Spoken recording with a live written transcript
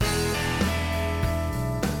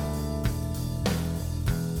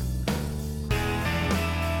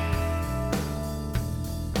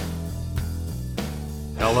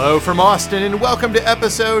Hello from Austin, and welcome to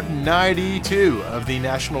episode 92 of the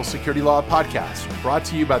National Security Law Podcast, brought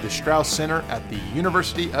to you by the Strauss Center at the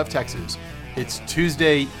University of Texas. It's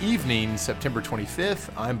Tuesday evening, September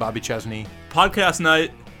 25th. I'm Bobby Chesney. Podcast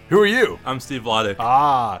night. Who are you? I'm Steve Vladeck.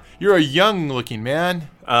 Ah, you're a young-looking man.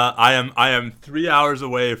 I am 3 hours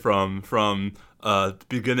away from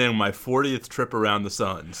beginning my 40th trip around the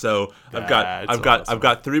sun. So I've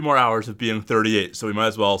got 3 more hours of being 38. So we might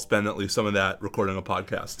as well spend at least some of that recording a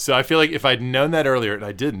podcast. So I feel like if I'd known that earlier, and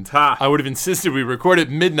I didn't, I would have insisted we record at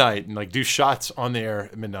midnight and do shots on the air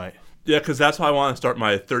at midnight. Yeah, because that's how I want to start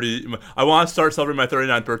I want to start celebrating my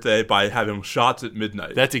 39th birthday by having shots at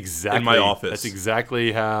midnight. That's exactly in my office. That's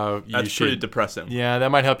exactly how you That's should. pretty depressing. Yeah, that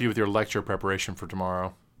might help you with your lecture preparation for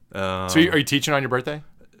tomorrow. So are you teaching on your birthday?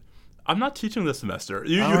 I'm not teaching this semester.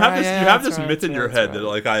 You have this myth in your head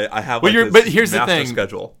that I have this but here's the thing,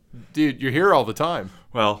 schedule. Dude, you're here all the time.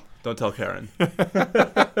 Well, don't tell Karen.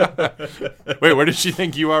 Wait, where does she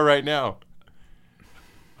think you are right now?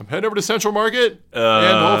 I'm heading over to Central Market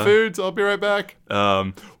and Whole Foods. I'll be right back.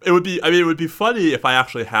 It would be funny if I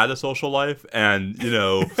actually had a social life and,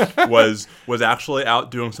 was actually out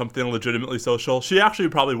doing something legitimately social. She actually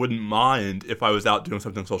probably wouldn't mind if I was out doing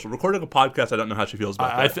something social. Recording a podcast, I don't know how she feels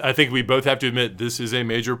about that. I think we both have to admit this is a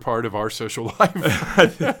major part of our social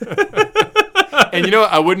life. And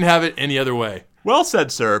I wouldn't have it any other way. Well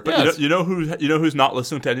said, sir. But yes. you know who's not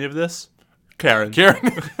listening to any of this? Karen.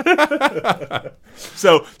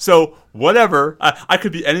 So whatever. I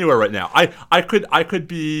could be anywhere right now. I could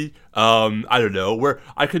be I don't know where.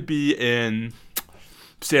 I could be in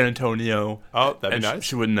San Antonio. Oh, that'd be nice.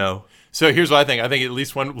 She wouldn't know. So here's what I think. I think at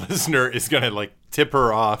least one listener is gonna tip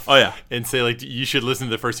her off. Oh yeah, and say you should listen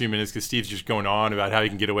to the first few minutes because Steve's just going on about how he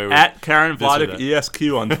can get away with at Karen Vladeck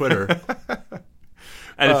ESQ on Twitter.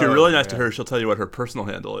 And if you're really nice to her, she'll tell you what her personal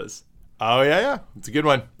handle is. Oh, yeah. It's a good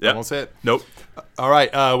one. Yep. I won't say it. Nope. All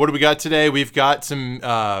right. What do we got today? We've got some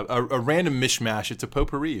a random mishmash. It's a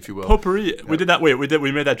potpourri, if you will. Potpourri. Yep. We did that. Wait,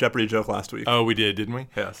 we made that Jeopardy joke last week. Oh, we did, didn't we?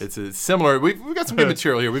 Yes. It's a similar. We've got some good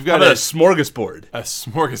material here. We've got a smorgasbord. A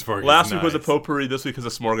smorgasbord. Last week was a potpourri. This week is a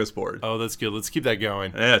smorgasbord. Oh, that's good. Let's keep that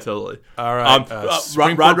going. Yeah, totally. All right.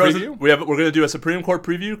 Supreme Court preview? We're going to do a Supreme Court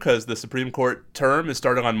preview because the Supreme Court term is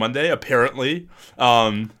starting on Monday, apparently.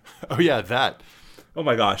 Oh, yeah, that. Oh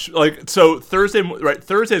my gosh! So Thursday, right?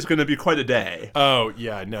 Thursday is going to be quite a day. Oh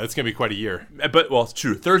yeah, no, it's going to be quite a year. But it's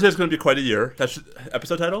true. Thursday is going to be quite a year. That's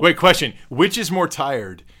episode title. Wait, question: which is more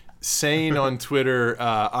tired, saying on Twitter,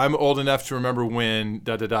 "I'm old enough to remember when ...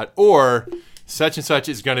 or such and such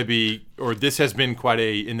is going to be, or this has been quite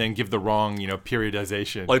a," and then give the wrong,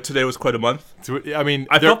 periodization. Like today was quite a month. I mean,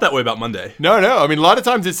 I felt that way about Monday. No. I mean, a lot of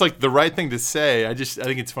times it's the right thing to say. I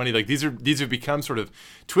think it's funny. These have become sort of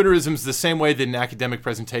Twitterisms, the same way that in academic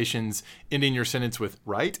presentations, ending your sentence with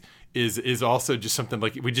 "right" is also just something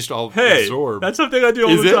we just all absorb. That's something I do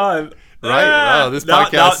all the time. Right? Yeah. Wow, this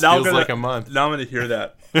podcast feels like a month. Now I'm going to hear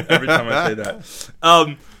that every time I say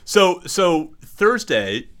that. So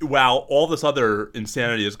Thursday, while all this other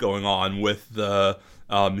insanity is going on with the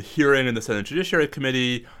hearing in the Senate Judiciary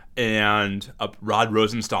Committee and Rod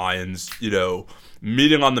Rosenstein's,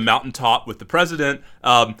 meeting on the mountaintop with the president,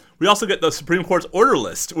 we also get the Supreme Court's order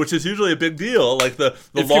list, which is usually a big deal, the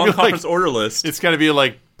long conference order list. It's got to be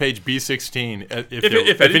page B16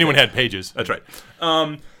 if anyone had pages. That's right.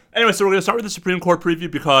 Anyway, so we're going to start with the Supreme Court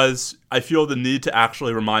preview because I feel the need to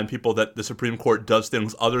actually remind people that the Supreme Court does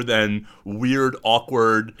things other than weird,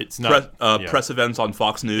 awkward press events on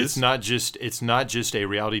Fox News. It's not just a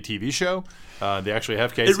reality TV show. They actually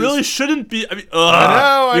have cases. It really shouldn't be. I mean, I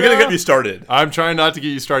know. You're going to get me started. I'm trying not to get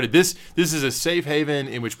you started. This is a safe haven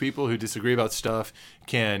in which people who disagree about stuff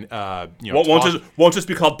can, won't just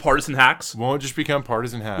be called partisan hacks. Won't just become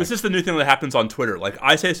partisan hacks. This is the new thing that happens on Twitter.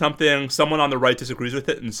 I say something, someone on the right disagrees with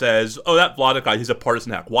it and says, "Oh, that Vladeck guy, he's a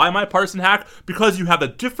partisan hack." Why am I a partisan hack? Because you have a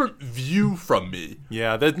different view from me.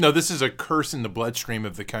 Yeah. This is a curse in the bloodstream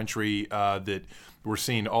of the country that. We're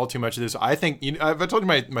seeing all too much of this. I think, I've told you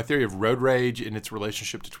my theory of road rage and its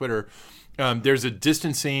relationship to Twitter. There's a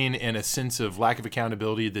distancing and a sense of lack of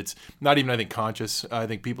accountability that's not even, I think, conscious. I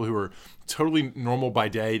think people who are totally normal by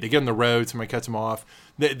day, they get on the road, somebody cuts them off,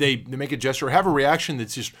 they make a gesture or have a reation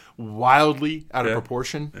that's just wildly out of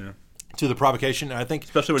proportion. Yeah. To the provocation. And I think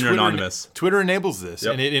especially when you're anonymous. Twitter enables this.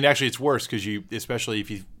 Yep. And actually it's worse because especially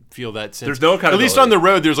if you feel that sense. There's no accountability. At least on the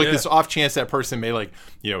road, there's like this off chance that person may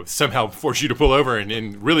somehow force you to pull over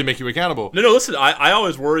and really make you accountable. No, listen, I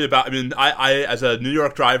always worry about, I as a New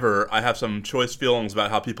York driver, I have some choice feelings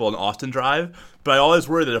about how people in Austin drive, but I always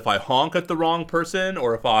worry that if I honk at the wrong person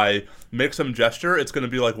or if I make some gesture, it's going to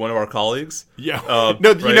be like one of our colleagues. Yeah.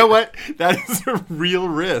 Right? You know what? That is a real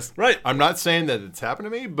risk. Right. I'm not saying that it's happened to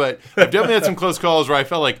me, but I've definitely had some close calls where I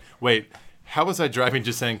felt like, wait, how was I driving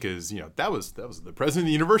just then? Because that was the president of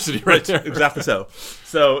the university right there. Exactly so.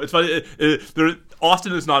 So it's funny.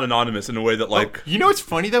 Austin is not anonymous in a way that what's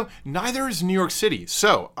funny though? Neither is New York City.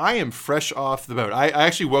 So I am fresh off the boat. I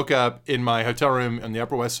actually woke up in my hotel room on the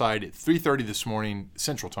Upper West Side at 3:30 this morning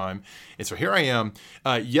Central Time, and so here I am.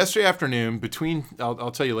 Yesterday afternoon,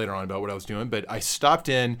 I'll tell you later on about what I was doing, but I stopped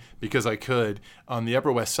in because I could on the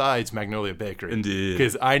Upper West Side's Magnolia Bakery. Indeed.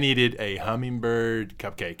 Because I needed a hummingbird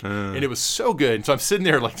cupcake, and it was so good. And so I'm sitting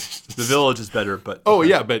there like the Village is better, but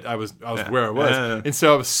but I was where I was, and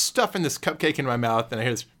so I was stuffing this cupcake in my mouth, and I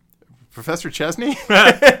hear this, Professor Chesney?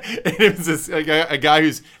 And it was a guy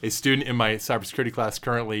who's a student in my cybersecurity class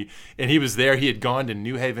currently, and he was there. He had gone to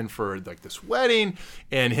New Haven for this wedding,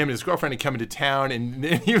 and him and his girlfriend had come into town, and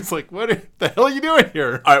he was like, what the hell are you doing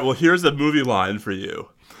here? All right, well, here's a movie line for you.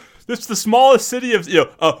 It's the smallest city of,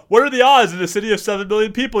 what are the odds in a city of 7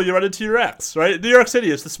 million people you run into your ex, right? New York City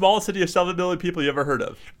is the smallest city of 7 million people you ever heard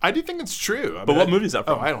of. I do think it's true. But what movie is that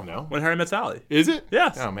from? Oh, I don't know. When Harry Met Sally. Is it?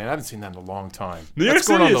 Yes. Oh, man, I haven't seen that in a long time. New York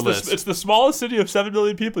City it's the smallest city of 7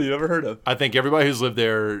 million people you've ever heard of. I think everybody who's lived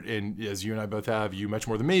there, and as you and I both have, you much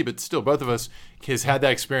more than me, but still both of us, has had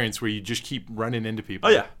that experience where you just keep running into people.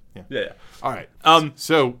 Oh, yeah. Yeah. All right.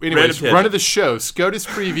 So, anyways, run of the show. SCOTUS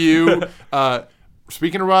preview.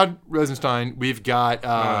 Speaking of Rod Rosenstein, we've got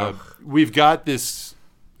this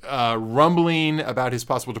rumbling about his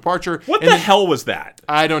possible departure. What the hell was that?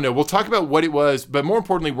 I don't know. We'll talk about what it was, but more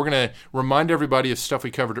importantly, we're going to remind everybody of stuff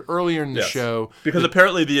we covered earlier in the show. Because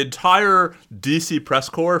apparently the entire DC press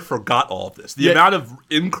corps forgot all of this. The amount of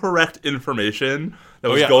incorrect information that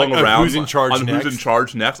was going around who's in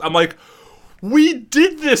charge next. I'm like, we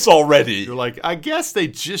did this already. You're like, I guess they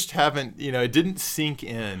just haven't, it didn't sink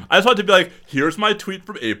in. I just wanted to be like, here's my tweet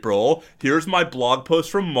from April. Here's my blog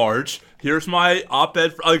post from March. Here's my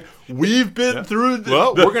op-ed. We've been through this.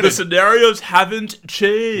 Well, the scenarios haven't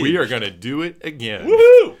changed. We are going to do it again.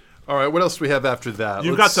 Woohoo! All right, what else do we have after that?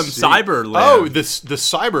 You've got some cyber land. Oh, the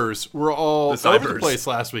cybers were all over the place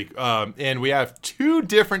last week. And we have 2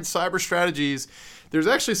 different cyber strategies. There's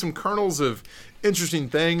actually some kernels of interesting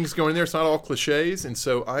things going in there. It's not all cliches. And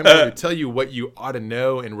so I'm going to tell you what you ought to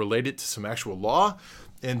know and relate it to some actual law.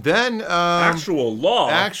 And then actual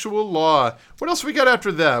law. What else we got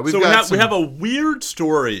after that? We have a weird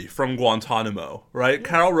story from Guantanamo, right?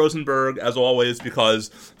 Carol Rosenberg, as always, because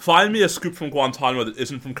find me a scoop from Guantanamo that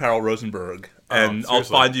isn't from Carol Rosenberg, and I'll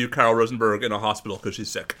find you Carol Rosenberg in a hospital because she's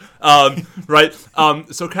sick, right?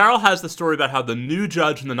 So Carol has the story about how the new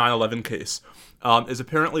judge in the 9/11 case is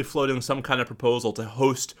apparently floating some kind of proposal to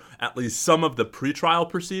host at least some of the pretrial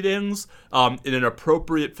proceedings in an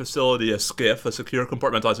appropriate facility, a SCIF, a secure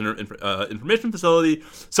compartmentalized information facility,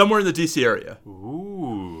 somewhere in the D.C. area.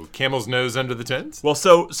 Ooh, camel's nose under the tent? Well,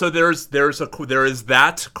 so there is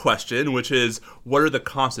that question, which is what are the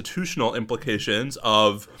constitutional implications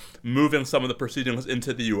of moving some of the proceedings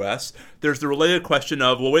into the U.S.? There's the related question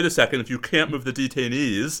of, well, wait a second, if you can't move the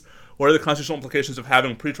detainees, what are the constitutional implications of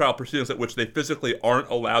having pretrial proceedings at which they physically aren't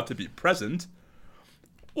allowed to be present?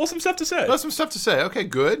 Well, some stuff to say. Okay,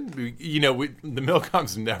 good. The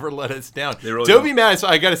Milcoms never let us down. They really Dovey Mattis,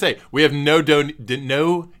 I got to say, we have no Dovey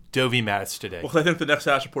Mattis today. Well, I think the next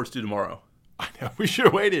SASH report's due tomorrow. I know. We should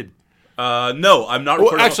have waited. No, I'm not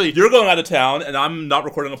recording. Well, actually, you're going out of town, and I'm not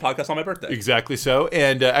recording a podcast on my birthday. Exactly so.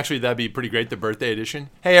 And actually, that'd be pretty great, the birthday edition.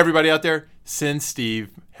 Hey, everybody out there, send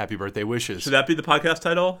Steve happy birthday wishes. Should that be the podcast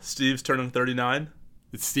title? Steve's turning 39?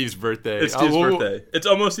 It's Steve's birthday. It's Steve's birthday. It's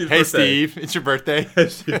almost Steve's birthday. Hey, Steve, it's your birthday.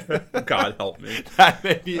 God help me.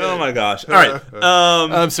 Oh, my gosh. All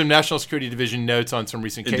right. Some National Security Division notes on some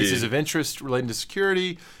recent cases of interest relating to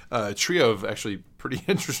security. A trio of actually pretty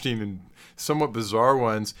interesting and somewhat bizarre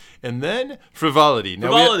ones. And then frivolity.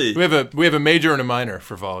 Now, we have a major and a minor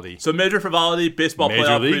frivolity. So major frivolity, baseball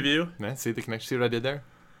playoff preview. See the connection? See what I did there?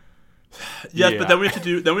 Yes, but then we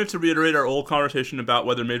have to reiterate our old conversation about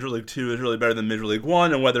whether Major League 2 is really better than Major League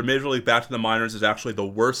 1 and whether Major League Back to the Minors is actually the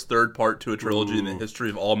worst third part to a trilogy in the history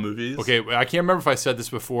of all movies. Okay, I can't remember if I said this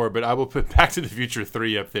before, but I will put Back to the Future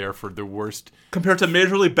 3 up there for the worst. Compared to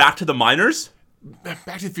Major League Back to the Minors?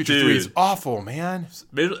 Back to the Future 3 is awful, man.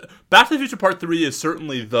 Back to the Future Part 3 is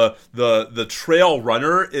certainly the trail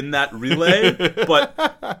runner in that relay, but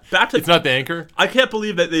it's not the anchor? I can't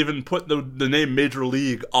believe that they even put the name Major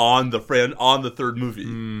League on the third movie.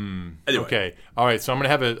 Anyway. Okay. All right, so I'm going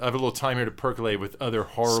to have a little time here to percolate with other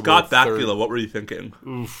horrible... Scott Bakula, what were you thinking?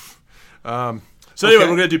 Oof. So anyway,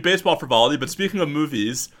 we're going to do baseball frivolity, but speaking of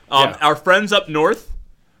movies, our friends up north...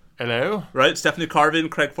 Hello? Right? Stephanie Carvin,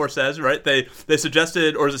 Craig Forces, right? They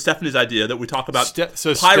suggested, or is it Stephanie's idea, that we talk about pirate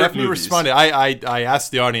Stephanie movies. Responded. I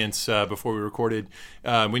asked the audience before we recorded,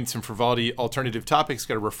 we need some frivolity alternative topics,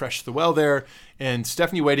 got to refresh the well there. And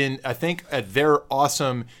Stephanie weighed in, I think, at their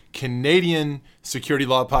awesome Canadian security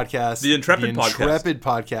law podcast. The Intrepid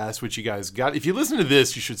Podcast, which you guys got. If you listen to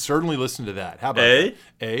this, you should certainly listen to that. How about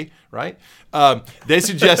that? Right? They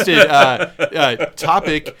suggested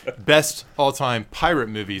topic, best all-time pirate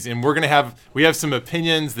movies. And we have some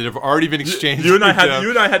opinions that have already been exchanged. You and I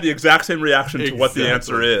had the exact same reaction to what the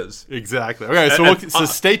answer is. Exactly. Okay, so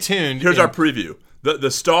stay tuned. Here's our preview.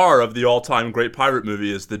 The star of the all-time great pirate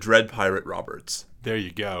movie is the Dread Pirate Roberts. There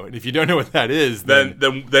you go. And if you don't know what that is,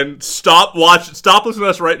 then stop listening to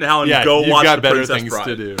us right now and go watch The Princess Bride.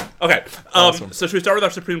 To do. Okay. Awesome. So should we start with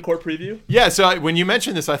our Supreme Court preview? Yeah. So when you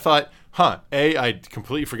mentioned this, I thought, I'd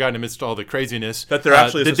completely forgotten amidst all the craziness that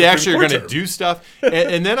they actually are going to do stuff.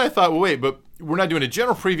 and then I thought, well, wait, but we're not doing a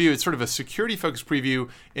general preview. It's sort of a security-focused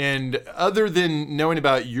preview. And other than knowing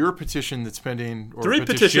about your petition that's pending, or 3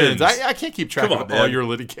 petitions, I can't keep track of all your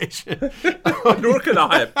litigation. Nor can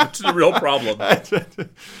I. It's a real problem.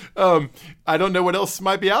 I don't know what else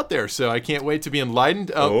might be out there, so I can't wait to be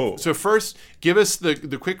enlightened. So first, give us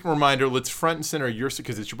the quick reminder. Let's front and center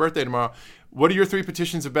because it's your birthday tomorrow. What are your 3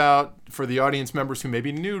 petitions about for the audience members who may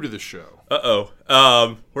be new to the show?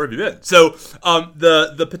 Where have you been? So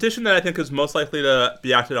the petition that I think is most likely to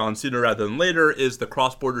be acted on sooner rather than later is the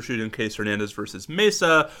cross-border shooting case Hernandez versus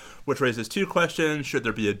Mesa, which raises 2 questions. Should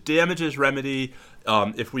there be a damages remedy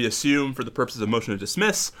if we assume, for the purposes of motion to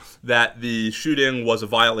dismiss, that the shooting was a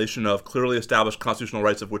violation of clearly established constitutional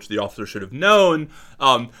rights of which the officer should have known,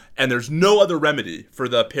 and there's no other remedy for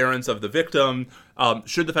the parents of the victim?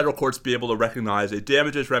 Should the federal courts be able to recognize a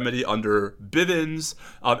damages remedy under Bivens?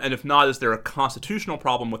 And if not, is there a constitutional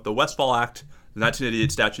problem with the Westfall Act, the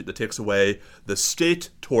 1988 statute that takes away the state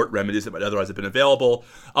tort remedies that might otherwise have been available?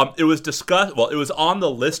 It was on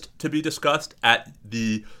the list to be discussed at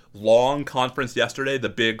the long conference yesterday, the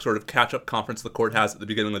big sort of catch-up conference the court has at the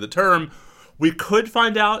beginning of the term. We could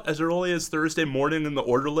find out as early as Thursday morning in the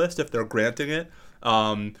order list if they're granting it.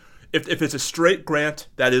 If it's a straight grant,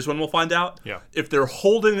 that is when we'll find out. Yeah. If they're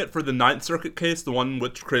holding it for the Ninth Circuit case, the one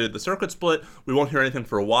which created the circuit split, we won't hear anything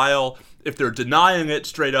for a while. If they're denying it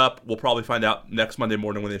straight up, we'll probably find out next Monday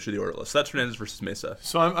morning when they issue the order list. So that's Hernandez versus Mesa.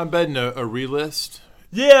 So I'm betting a relist.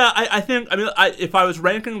 Yeah, I think, if I was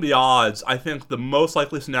ranking the odds, I think the most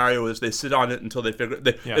likely scenario is they sit on it until they figure,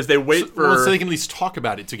 as they wait so they can at least talk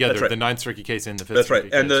about it together, right. The Ninth Circuit case and the Fifth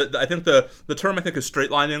Circuit case. And I think the term, is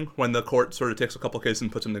straightlining, when the court sort of takes a couple cases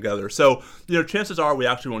and puts them together. So, chances are we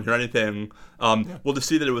actually won't hear anything. We'll just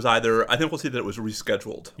see that it was we'll see that it was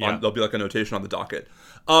rescheduled. Yeah. There'll be like a notation on the docket.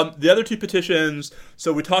 The other 2 petitions,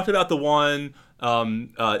 so we talked about the one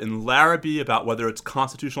in Larrabee about whether it's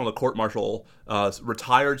constitutional to court-martial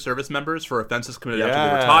retired service members for offenses committed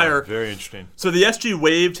after they retire. Very interesting. So the SG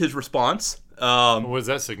waived his response. What does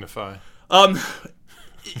that signify?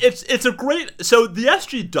 It's a great. So the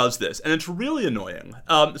SG does this, and it's really annoying.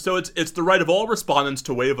 So it's the right of all respondents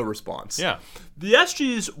to waive a response. Yeah. The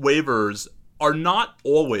SG's waivers are not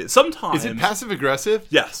always. Sometimes. Is it passive aggressive?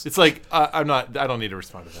 Yes. It's like I don't need to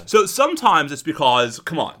respond to that. So sometimes it's because,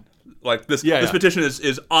 come on. Like this petition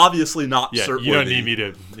is obviously not cert-worthy. You don't need me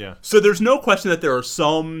to, So there's no question that there are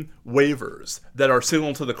some waivers that are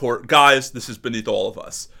signaled to the court, guys, this is beneath all of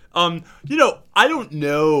us. I don't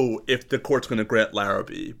know if the court's going to grant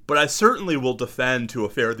Larrabee, but I certainly will defend to a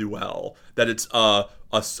fare thee well that it's a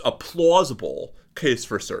plausible case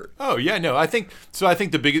for cert. Oh, yeah, no, I think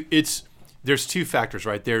there's 2 factors,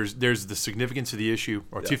 right? There's the significance of the issue,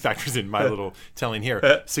 or 2 factors in my little telling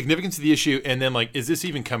here. Significance of the issue, and then, is this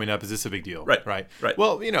even coming up? Is this a big deal? Right.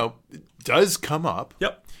 Well, it does come up.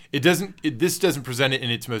 Yep. This doesn't present it in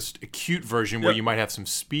its most acute version where you might have some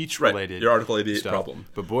speech-related Your Article 88 stuff. problem.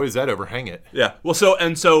 But boy, does that overhang it. Yeah. Well, so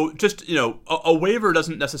just, a waiver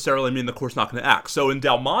doesn't necessarily mean the court's not going to act. So in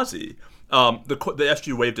Dalmazzi, the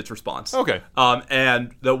SG waived its response. Okay.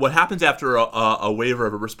 And what happens after a waiver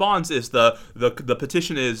of a response is the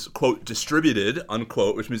petition is, quote, distributed,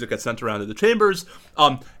 unquote, which means it gets sent around to the chambers,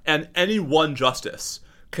 and any one justice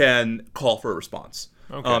can call for a response.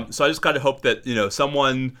 Okay. So I just got to hope that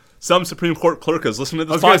some Supreme Court clerk is listening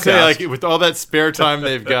to this podcast. I was going to say, like, with all that spare time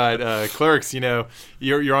they've got, clerks,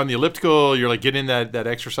 you're on the elliptical, you're like getting that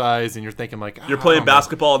exercise, and you're thinking like, you're playing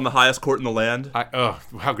basketball in the highest court in the land.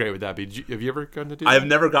 How great would that be? Have you ever gotten to do that? I have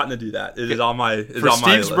never gotten to do that. It is on my for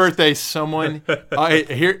Steve's birthday.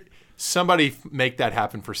 Somebody make that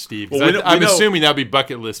happen for Steve. Well, I'm assuming that'll be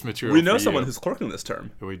bucket list material. We know someone who's clerking this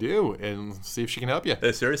term. We do, and see if she can help you.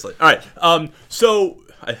 Seriously. All right. So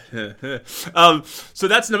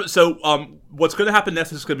what's going to happen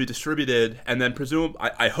next is it's going to be distributed, and then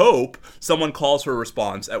I hope someone calls for a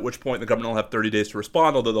response, at which point the government will have 30 days to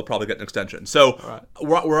respond, although they'll probably get an extension. So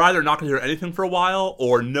we're either not going to hear anything for a while,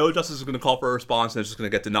 or no justice is going to call for a response, and it's just going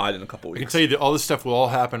to get denied in a couple weeks. I can tell you that all this stuff will all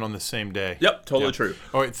happen on the same day. Yep, totally true.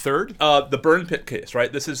 All right, third? The burn pit case,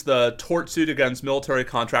 right? This is the tort suit against military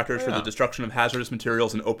contractors for the destruction of hazardous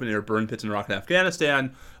materials in open-air burn pits in Iraq and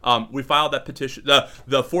Afghanistan. We filed that petition.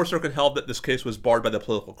 The Fourth Circuit held that this case was barred by the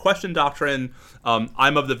political question doctrine.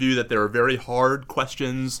 I'm of the view that there are very hard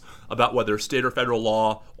questions about whether state or federal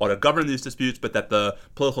law ought to govern these disputes, but that the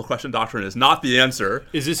political question doctrine is not the answer.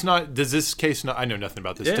 Does this case not, I know nothing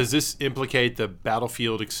about this. Yeah. Does this implicate the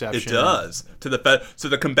battlefield exception? It does. To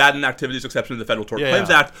the combatant activities exception of the Federal Tort Claims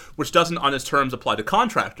Act, which doesn't on its terms apply to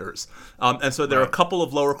contractors. And so there are a couple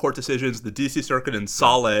of lower court decisions, the D.C. Circuit in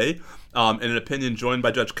Saleh, in an opinion joined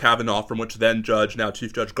by Judge Kavanaugh, from which then Judge, now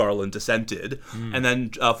Chief Judge Garland, dissented. And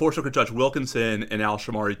then Fourth Circuit Judge Wilkinson in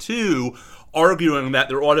Al-Shamari 2, arguing that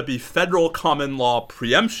there ought to be federal common law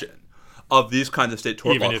preemption of these kinds of state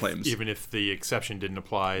tort law claims. Even if the exception didn't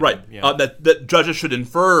apply. Right. That judges should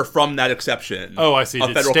infer from that exception I see. a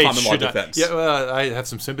federal common law defense. I have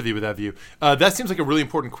some sympathy with that view. That seems like a really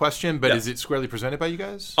important question, but is it squarely presented by you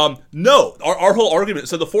guys? No. Our whole argument,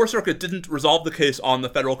 so the Fourth Circuit didn't resolve the case on the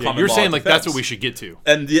federal common law You're saying defense. Like that's what we should get to.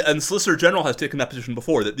 And the Solicitor General has taken that position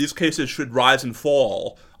before, that these cases should rise and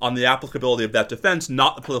fall on the applicability of that defense,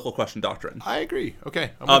 not the political question doctrine. I agree. Okay,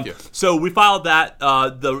 I'm with you. So we filed that.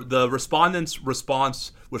 The respondent's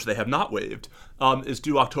response, which they have not waived, is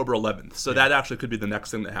due October 11th. So that actually could be the next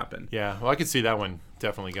thing that happened. Yeah, well, I could see that one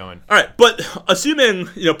definitely going. All right, but assuming,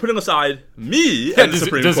 putting aside me and the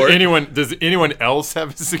Supreme Court. Does anyone else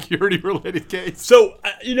have a security-related case? So,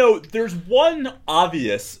 there's one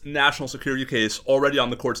obvious national security case already on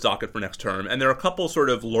the court's docket for next term, and there are a couple sort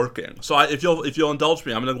of lurking. So if you'll indulge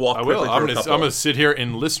me, I'm going to walk quickly through a couple. I'm going to sit here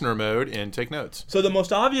in listener mode and take notes. So the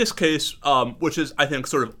most obvious case, which is, I think,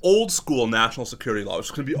 sort of old-school national security law, which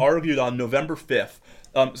is going to be argued on November 5th,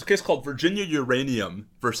 it's a case called Virginia Uranium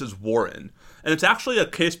versus Warren. And it's actually a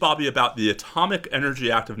case, Bobby, about the Atomic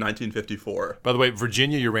Energy Act of 1954. By the way,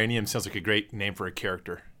 Virginia Uranium sounds like a great name for a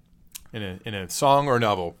character in a song or a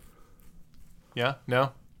novel. Yeah?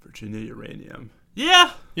 No? Virginia Uranium.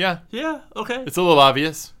 Yeah. Yeah. Yeah. Okay. It's a little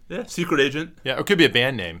obvious. Yeah. Secret agent. Yeah. It could be a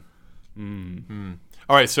band name.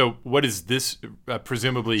 All right. So what is this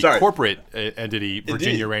presumably corporate entity,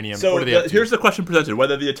 Virginia Uranium? So what are they up to? Here's the question presented: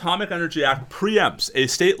 whether the Atomic Energy Act preempts a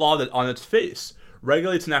state law that, on its face,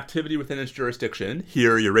 regulates an activity within its jurisdiction,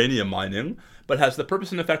 here uranium mining, but has the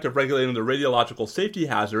purpose and effect of regulating the radiological safety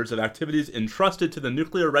hazards of activities entrusted to the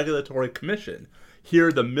Nuclear Regulatory Commission,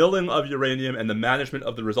 here the milling of uranium and the management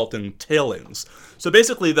of the resulting tailings. So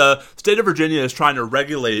basically the state of Virginia is trying to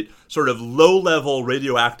regulate sort of low-level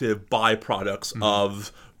radioactive byproducts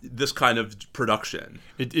of this kind of production.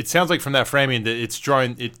 It sounds like from that framing that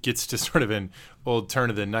it gets to sort of an old turn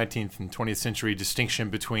of the 19th and 20th century distinction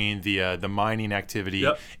between the mining activity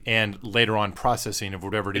and later on processing of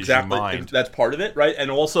whatever it is you mined. That's part of it, right?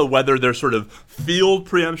 And also whether there's sort of field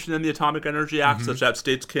preemption in the Atomic Energy Act, such that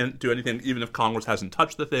states can't do anything even if Congress hasn't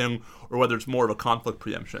touched the thing, or whether it's more of a conflict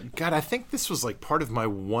preemption. God, I think this was like part of my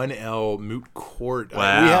 1L moot court.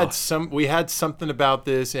 Wow. We had something about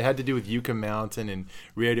this. It had to do with Yucca Mountain and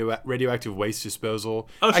radioactive waste disposal.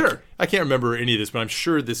 Oh, sure. I can't remember any of this, but I'm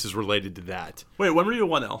sure this is related to that. Wait, when were you a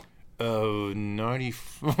 1L?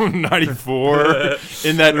 94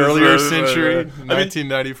 in that earlier century,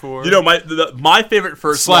 1994. My favorite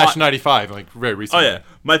first / 95, like very recently. Oh yeah,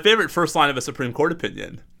 my favorite first line of a Supreme Court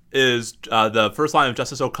opinion is the first line of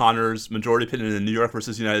Justice O'Connor's majority opinion in New York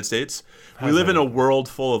versus United States. We live in a world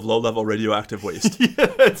full of low-level radioactive waste.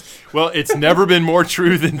 Yes. Well, it's never been more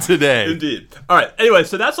true than today. Indeed. All right. Anyway,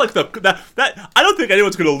 so that's like that. I don't think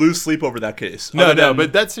anyone's going to lose sleep over that case. No,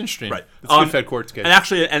 but that's interesting. Right. It's a good Fed Courts case. And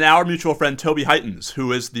actually, our mutual friend Toby Heitens,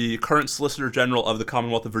 who is the current Solicitor General of the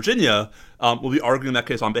Commonwealth of Virginia, will be arguing that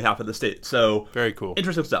case on behalf of the state. So very cool.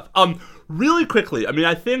 Interesting stuff. Really quickly,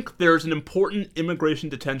 I think there's an important immigration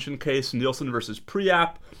detention case, Nielsen versus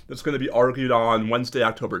Priap. that's going to be argued on Wednesday,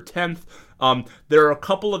 October 10th. There are a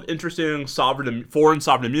couple of interesting foreign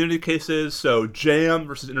sovereign immunity cases. So JAM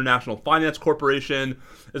versus International Finance Corporation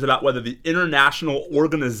is about whether the International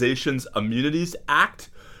Organizations Immunities Act,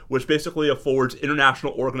 which basically affords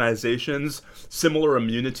international organizations similar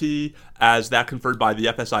immunity as that conferred by the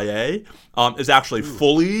FSIA, is actually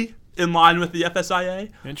fully in line with the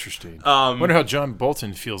FSIA. Interesting. I wonder how John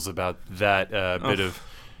Bolton feels about that bit of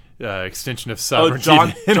extension of sovereignty.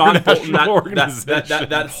 John Bolton, organizations.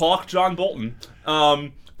 that hawk John Bolton.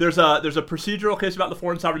 There's a procedural case about the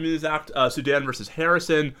Foreign Sovereign Immunities Act, Sudan versus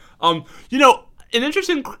Harrison. An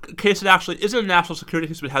interesting case that actually isn't a national security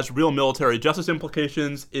case but has real military justice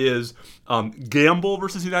implications is Gamble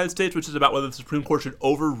versus the United States, which is about whether the Supreme Court should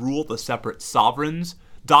overrule the separate sovereigns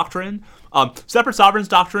doctrine. Separate sovereigns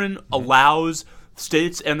doctrine allows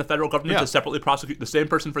states and the federal government to separately prosecute the same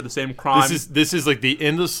person for the same crime. This is like the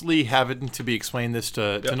endlessly having to be explained this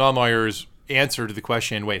to non-lawyers answer to the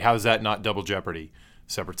question, wait, how is that not double jeopardy?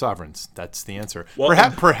 Separate sovereigns. That's the answer.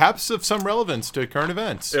 Well, perhaps of some relevance to current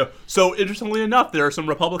events. Yeah. So, interestingly enough, there are some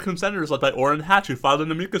Republican senators led by Orrin Hatch who filed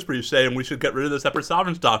an amicus brief saying we should get rid of the separate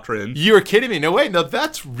sovereigns doctrine. You're kidding me. No, wait. No,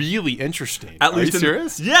 that's really interesting. Are you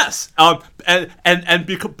serious? Yes. Because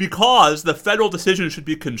the federal decision should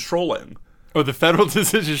be controlling. Oh, the federal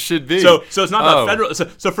decision should be. So it's not about federal.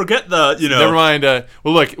 So forget the, Never mind.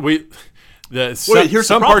 Well, look,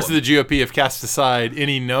 some parts of the GOP have cast aside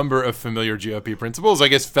any number of familiar GOP principles. I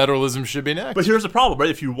guess federalism should be next. But here's the problem, right?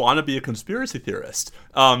 If you want to be a conspiracy theorist,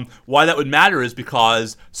 why that would matter is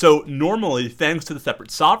because, normally, thanks to the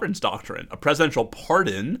separate sovereigns doctrine, a presidential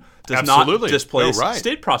pardon does not displace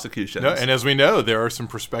state prosecutions. No, and as we know, there are some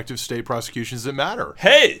prospective state prosecutions that matter.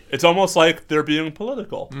 Hey, it's almost like they're being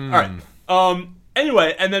political. All right.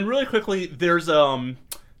 Anyway, and then really quickly, there's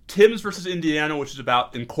Timms versus Indiana, which is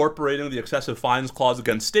about incorporating the excessive fines clause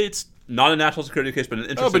against states. Not a national security case, but an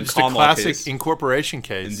interesting just a classic incorporation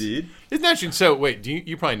case. Indeed. Isn't that interesting? So, wait,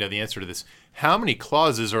 you probably know the answer to this. How many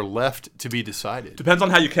clauses are left to be decided? Depends on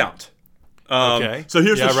how you count. Okay. So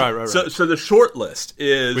here's So the short list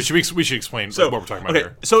is... We should explain what we're talking about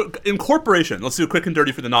here. So incorporation. Let's do a quick and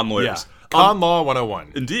dirty for the non-lawyers. Yeah. Con Law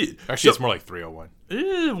 101. Indeed. Actually, it's more like 301.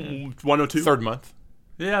 102. Third month.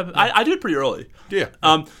 Yeah, I did it pretty early. Yeah.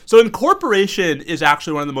 So incorporation is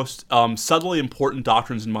actually one of the most subtly important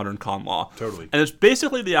doctrines in modern con law. Totally. And it's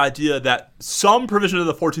basically the idea that some provision of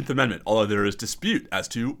the 14th Amendment, although there is dispute as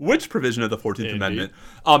to which provision of the 14th Amendment,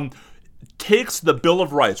 takes the Bill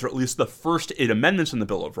of Rights, or at least the first 8 amendments in the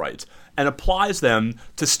Bill of Rights, and applies them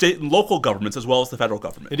to state and local governments as well as the federal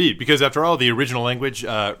government. Indeed, because after all, the original language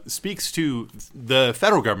speaks to the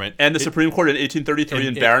federal government. And the Supreme Court in 1833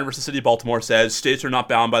 in Barron versus City of Baltimore says states are not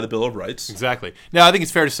bound by the Bill of Rights. Exactly. Now, I think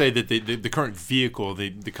it's fair to say that the current vehicle,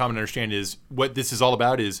 the common understanding is what this is all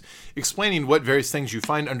about is explaining what various things you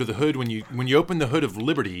find under the hood when you open the hood of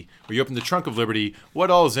liberty, or you open the trunk of liberty,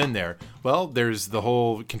 what all is in there. Well, there's the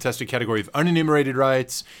whole contested category of unenumerated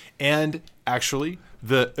rights, and actually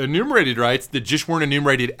the enumerated rights that just weren't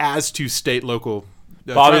enumerated as to state, local,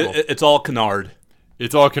 Bob, it's all canard.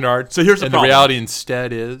 It's all canard. So here's the problem. The reality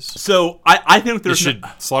instead is. So I think there's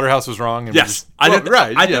Slaughterhouse was wrong. And yes,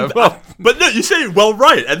 right. But no, you say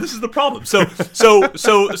right, and this is the problem. So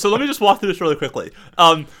let me just walk through this really quickly.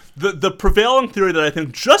 The prevailing theory that I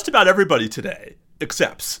think just about everybody today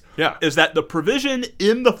accepts is that the provision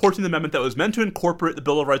in the 14th Amendment that was meant to incorporate the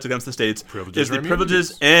Bill of Rights against the states is the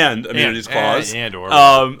Privileges and Immunities Clause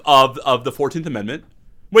of the 14th Amendment.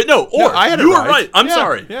 Wait, no, you were right. I'm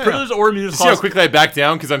sorry. Privileges or Immunities Clause. See how quickly I back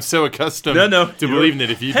down because I'm so accustomed to believing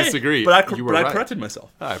that if you disagree, I corrected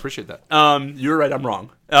myself. I appreciate that. You were right. I'm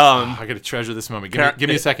wrong. I got to treasure this moment. Give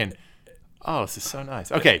me a second. Oh, this is so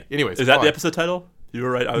nice. Okay. Anyways, is that the episode title? You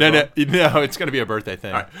were right. No, it's going to be a birthday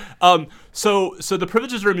thing. All right. So the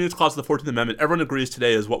Privileges or Immunities Clause of the 14th Amendment, everyone agrees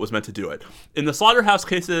today is what was meant to do it. In the Slaughterhouse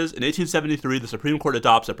cases, in 1873, the Supreme Court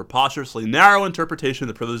adopts a preposterously narrow interpretation of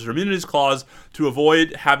the Privileges or Immunities Clause to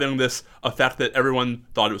avoid having this effect that everyone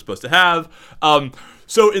thought it was supposed to have.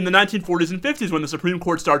 So in the 1940s and 50s, when the Supreme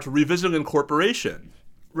Court started revisiting incorporation,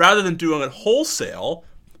 rather than doing it wholesale,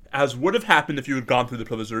 as would have happened if you had gone through the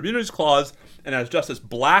Privileges or Immunities Clause, and as Justice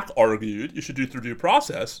Black argued, you should do through due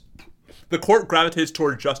process, the court gravitates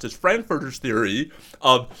toward Justice Frankfurter's theory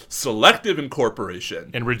of selective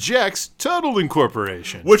incorporation. And rejects total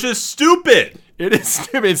incorporation. Which is stupid. It is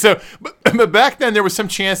stupid. So, but back then there was some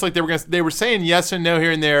chance, like they were saying yes and no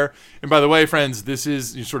here and there. And by the way, friends, this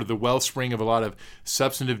is sort of the wellspring of a lot of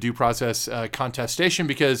substantive due process contestation,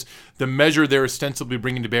 because the measure they're ostensibly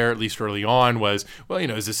bringing to bear, at least early on, was, well,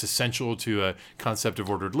 is this essential to a concept of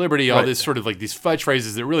ordered liberty? All this sort of like these fudge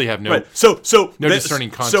phrases that really have no discerning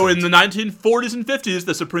content. So in the 1940s and 50s,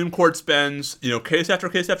 the Supreme Court spends case after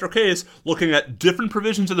case after case looking at different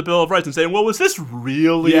provisions of the Bill of Rights and saying, well, was this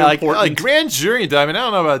really important? Like grand jury indictment, I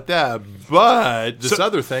don't know about that, but this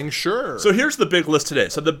other thing, sure. So here's the big list today.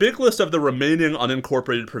 So the big list of the remaining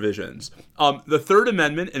unincorporated provisions. The Third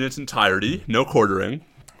Amendment in its entirety, no quartering.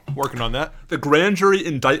 Working on that. The grand jury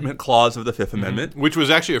indictment clause of the Fifth Amendment. Which was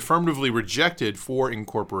actually affirmatively rejected for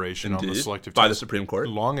incorporation on the selective by test the Supreme Court.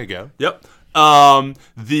 Long ago. Yep.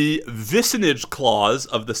 The vicinage clause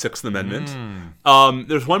of the Sixth Amendment.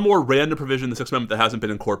 There's one more random provision in the Sixth Amendment that hasn't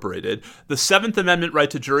been incorporated. The Seventh Amendment right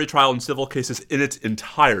to jury trial in civil cases in its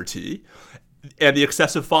entirety. And the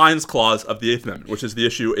excessive fines clause of the Eighth Amendment, which is the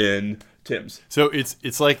issue in Tim's. So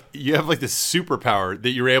it's like you have like this superpower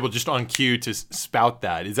that you're able just on cue to spout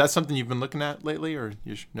that. Is that something you've been looking at lately, or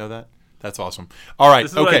you should know that? That's awesome. All right,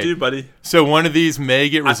 this is what I do, buddy. So one of these may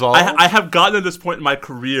get resolved. I have gotten to this point in my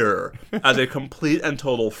career as a complete and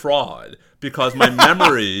total fraud because my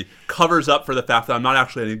memory covers up for the fact that I'm not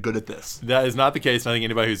actually any good at this. That is not the case. I think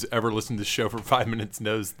anybody who's ever listened to the show for 5 minutes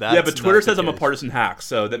knows that. Yeah, but Twitter says I'm a partisan hack.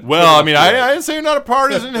 So that. Well, I mean, I didn't say you're not a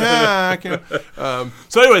partisan hack.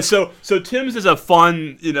 So anyway, so Tim's is a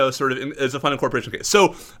fun, is a fun incorporation case.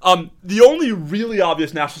 So the only really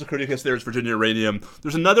obvious national security case there is Virginia uranium.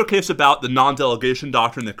 There's another case about the non-delegation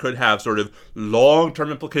doctrine that could have sort of long-term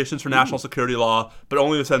implications for national security law, but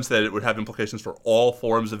only in the sense that it would have implications for all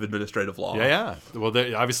forms of administrative law. Yeah. Well,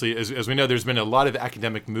 obviously, as we know, there's been a lot of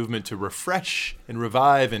academic movement to refresh and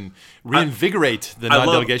revive and reinvigorate the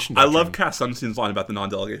non-delegation doctrine. I love Cass Sunstein's line about the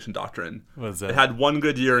non-delegation doctrine. What is that? It had one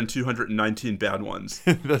good year and 219 bad ones.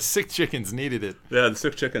 The sick chickens needed it. Yeah, the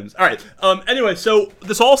sick chickens. All right. Anyway, so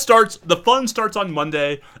this all starts, the fun starts on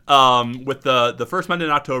Monday with the first Monday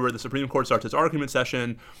in October. The Supreme Court starts its argument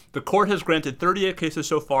session. The court has granted 38 cases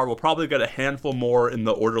so far. We'll probably get a handful more in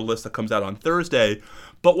the order list that comes out on Thursday.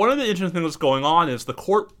 But one of the interesting things that's going on is the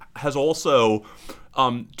court has also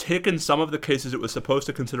taken some of the cases it was supposed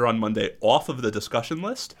to consider on Monday off of the discussion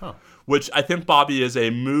list, which I think, Bobby, is a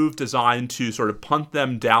move designed to sort of punt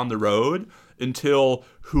them down the road until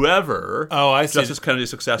whoever Justice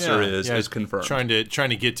Kennedy's successor is confirmed. Trying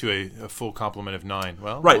to get to a full complement of 9.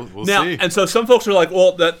 Well, right. we'll now, see. And so some folks are like,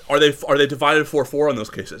 well, are they divided 4-4 on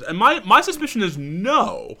those cases? And my suspicion is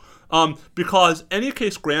no. Because any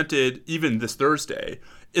case granted, even this Thursday,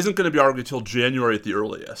 isn't going to be argued till January at the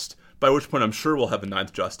earliest, by which point I'm sure we'll have a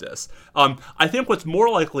ninth justice. I think what's more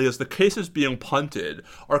likely is the cases being punted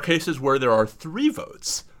are cases where there are 3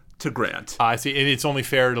 votes to grant. I see, and it's only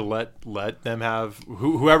fair to let them have,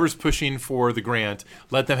 whoever's pushing for the grant,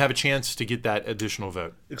 let them have a chance to get that additional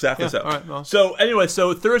vote. Exactly so. All right, well. So anyway,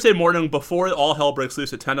 Thursday morning, before all hell breaks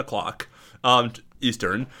loose at 10 o'clock,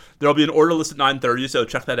 Eastern, there'll be an order list at 9:30, so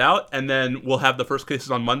check that out, and then we'll have the first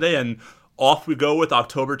cases on Monday, and off we go with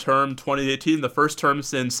October term 2018, the first term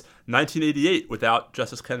since 1988 without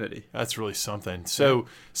Justice Kennedy. That's really something. So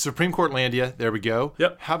Supreme Court Landia, there we go.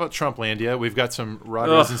 Yep. How about Trumplandia? We've got some Rod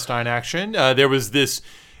Rosenstein action. There was this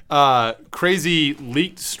crazy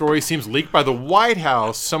leaked story, seems leaked by the White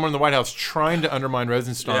House, someone in the White House trying to undermine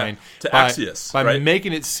Rosenstein to Axios, by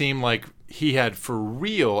making it seem like he had for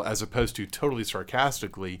real, as opposed to totally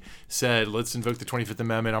sarcastically, said, let's invoke the 25th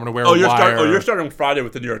Amendment. I'm going to wear a wire. You're starting Friday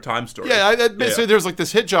with the New York Times story. So there's like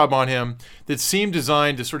this hit job on him that seemed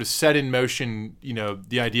designed to sort of set in motion,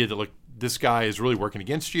 the idea that, look, this guy is really working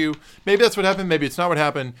against you. Maybe that's what happened. Maybe it's not what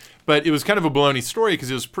happened. But it was kind of a baloney story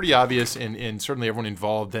because it was pretty obvious, and certainly everyone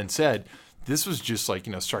involved then said, this was just like,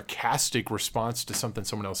 sarcastic response to something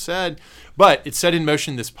someone else said. But it set in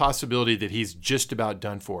motion this possibility that he's just about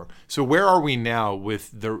done for. So where are we now with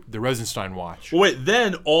the Rosenstein watch? Well, wait,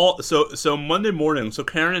 then so Monday morning, so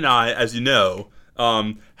Karen and I, as you know,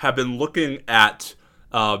 have been looking at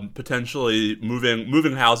potentially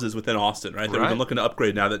moving houses within Austin, right? That we've been looking to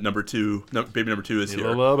upgrade now that baby number two is here.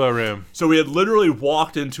 Little elbow room. So we had literally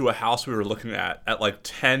walked into a house we were looking at like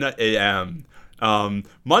 10 a.m.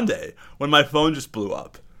 Monday when my phone just blew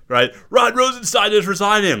up, right? Rod Rosenstein is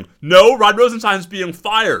resigning. No, Rod Rosenstein is being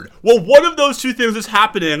fired. Well, one of those two things is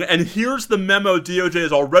happening, and here's the memo DOJ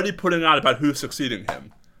is already putting out about who's succeeding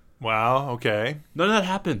him. Wow, okay. None of that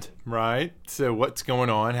happened. Right. So what's going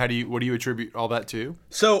on? What do you attribute all that to?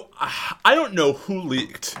 So I don't know who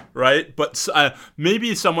leaked, right? But maybe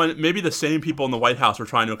the same people in the White House were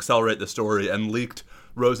trying to accelerate the story and leaked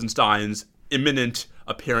Rosenstein's imminent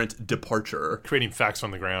apparent departure. Creating facts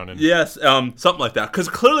on the ground. And Yes, something like that. Because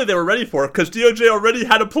clearly they were ready for it, because DOJ already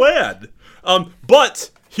had a plan.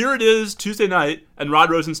 But here it is, Tuesday night, and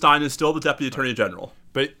Rod Rosenstein is still the Deputy Attorney General.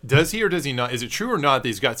 But does he or does he not? Is it true or not that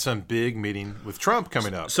he's got some big meeting with Trump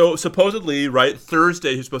coming up? So supposedly, right,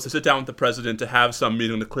 Thursday, he's supposed to sit down with the president to have some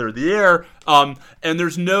meeting to clear the air. And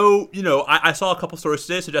there's no, I saw a couple stories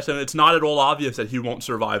today suggesting it's not at all obvious that he won't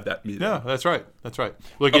survive that meeting. No, that's right. That's right.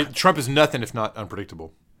 Look, Trump is nothing if not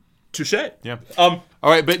unpredictable. Touche. Yeah. All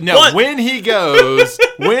right, but now when he goes,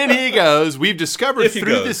 we've discovered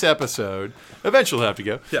through this episode, eventually he'll have to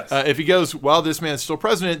go. Yes. If he goes while this man's still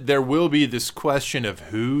president, there will be this question of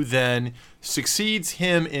who then succeeds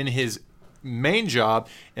him in his main job,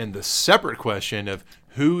 and the separate question of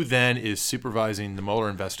who then is supervising the Mueller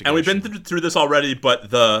investigation. And we've been through this already, but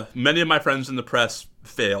many of my friends in the press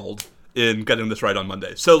failed in getting this right on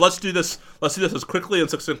Monday. So let's do this as quickly and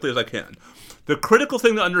succinctly as I can. The critical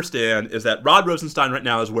thing to understand is that Rod Rosenstein right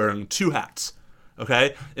now is wearing two hats.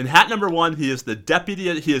 Okay? In hat number one, he is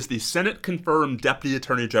the Senate-confirmed Deputy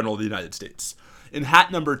Attorney General of the United States. In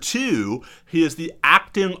hat number two, he is the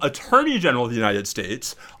acting Attorney General of the United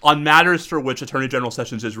States on matters for which Attorney General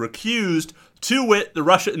Sessions is recused, to wit, the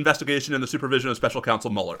Russia investigation and the supervision of Special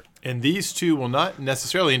Counsel Mueller. And these two will not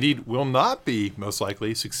necessarily, indeed, will not be, most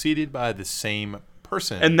likely, succeeded by the same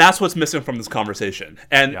person. And that's what's missing from this conversation.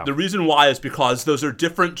 And the reason why is because those are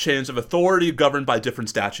different chains of authority governed by different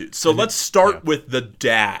statutes. So let's start with the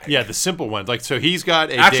DAG. Yeah, the simple one. So he's got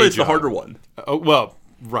a Actually, it's day job. the harder one. Well,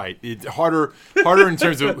 right. Harder in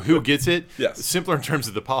terms of who gets it. Yes. Simpler in terms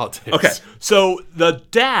of the politics. Okay. So the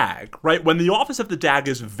DAG, right, when the office of the DAG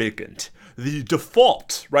is vacant, the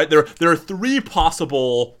default, right, there are three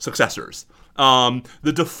possible successors.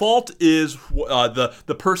 The default is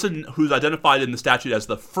the person who's identified in the statute as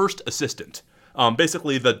the first assistant.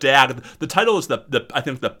 Basically, the DAG. The title is the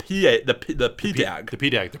PDAG. The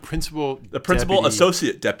PDAG, the principal deputy.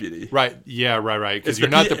 Associate deputy. Right. Yeah. Right. Because you're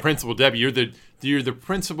not the principal deputy. You're the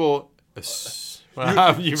principal.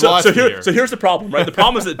 You've lost me here. So here's the problem, right? The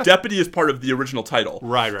problem is that deputy is part of the original title.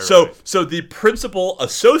 Right. So the principal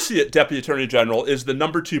associate deputy attorney general is the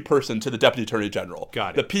number two person to the deputy attorney general.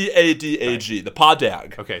 Got it. The PADAG, the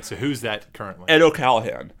PADAG. Okay, so who's that currently? Ed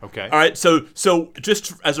O'Callahan. Okay. All right. So just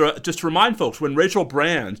to remind folks, when Rachel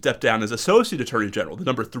Brand stepped down as associate attorney general, the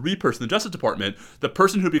number three person in the Justice Department, the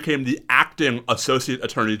person who became the acting associate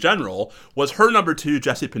attorney general was her number two,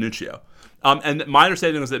 Jesse Panuccio. And my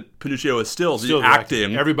understanding is that Panuccio is still the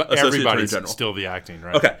acting associate attorney general. Still the acting,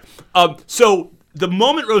 right? Okay. So the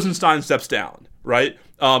moment Rosenstein steps down, right,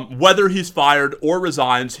 whether he's fired or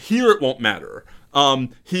resigns, here it won't matter.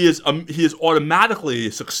 He is automatically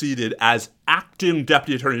succeeded as acting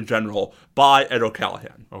deputy attorney general by Ed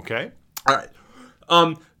O'Callahan. Okay. All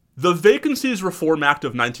right. The Vacancies Reform Act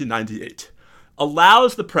of 1998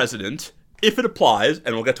 allows the president, if it applies,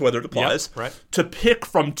 and we'll get to whether it applies, to pick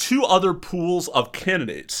from two other pools of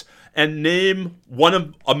candidates and name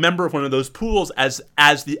a member of one of those pools as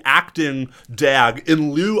the acting DAG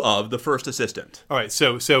in lieu of the first assistant. All right,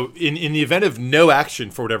 so in the event of no action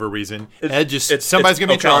for whatever reason, somebody's going to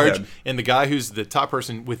be in charge, and the guy who's the top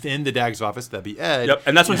person within the DAG's office, that'd be Ed,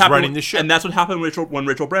 and that's what is happened, running the ship. And that's what happened when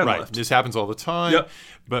Rachel Brand left. This happens all the time,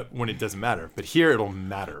 but when it doesn't matter. But here it'll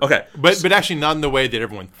matter. Okay. But actually not in the way that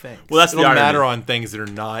everyone thinks. Well, that's it'll matter on things that are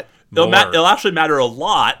not It'll actually matter a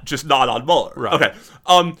lot, just not on Mueller. Right.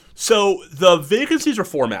 Okay. So the Vacancies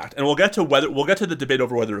Reform Act, and we'll get to the debate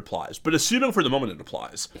over whether it applies, but assuming for the moment it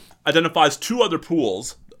applies, identifies two other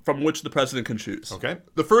pools from which the president can choose. Okay.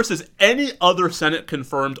 The first is any other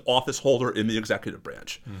Senate-confirmed office holder in the executive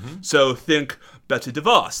branch. Mm-hmm. So think Betsy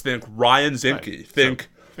DeVos, think Ryan Zinke, think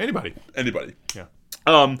anybody. Yeah.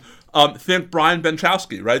 Think Brian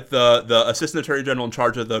Benchowski, right? The Assistant Attorney General in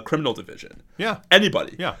charge of the Criminal Division. Yeah.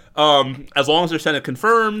 Anybody. Yeah. As long as they're Senate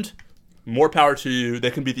confirmed, more power to you.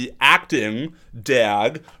 They can be the acting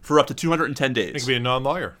DAG for up to 210 days. They can be a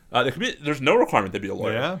non-lawyer. There's no requirement they be a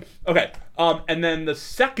lawyer. Yeah. Okay. And then the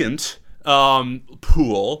second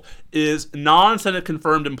pool is non-Senate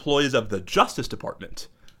confirmed employees of the Justice Department.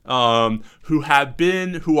 Who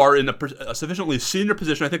are in a sufficiently senior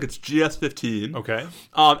position, I think it's GS-15. Okay.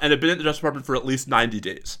 And have been in the Justice Department for at least 90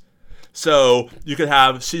 days. So you could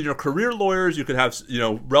have senior career lawyers, you could have,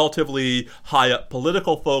 relatively high up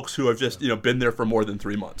political folks who have just, been there for more than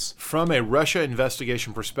 3 months. From a Russia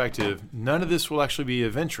investigation perspective, none of this will actually be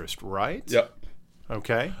of interest, right? Yep.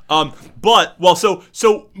 Okay.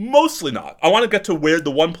 So mostly not. I want to get to where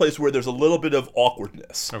the one place where there's a little bit of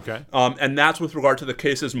awkwardness. Okay. And that's with regard to the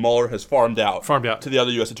cases Mueller has farmed out to the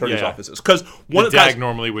other U.S. attorneys' offices. Because one of the DAG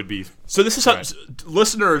normally would be. So this is how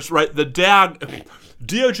listeners, right? The DAG.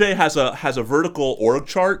 DOJ has a vertical org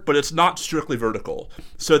chart, but it's not strictly vertical.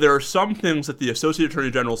 So there are some things that the Associate Attorney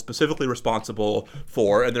General is specifically responsible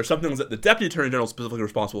for, and there's some things that the Deputy Attorney General is specifically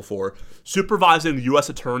responsible for. Supervising U.S.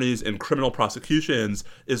 attorneys in criminal prosecutions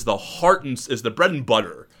is the bread and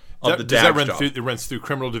butter of the DAG job. It runs through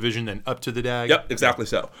criminal division and up to the DAG? Yep, exactly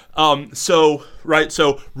so. So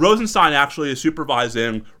Rosenstein actually is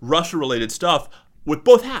supervising Russia-related stuff with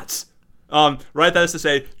both hats. That is to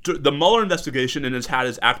say, the Mueller investigation in his hat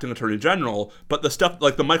is acting attorney general, but the stuff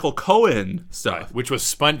like the Michael Cohen stuff, which was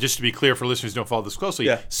spun, just to be clear for listeners who don't follow this closely,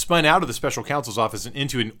 spun out of the special counsel's office and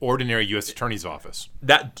into an ordinary U.S. attorney's office.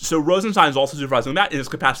 So Rosenstein is also supervising that in his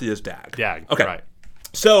capacity as DAG. Okay. Right.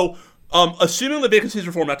 So, assuming the Vacancies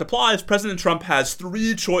Reform Act applies, President Trump has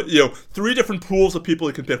three different pools of people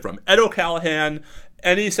he can pick from: Ed O'Callaghan,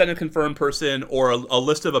 any Senate confirmed person, or a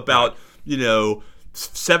list of about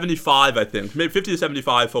 75, I think, maybe 50 to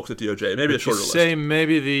 75 folks at DOJ, maybe a shorter list. Say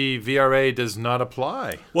maybe the VRA does not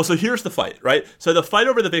apply. Well, so here's the fight, right? So the fight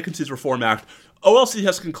over the Vacancies Reform Act, OLC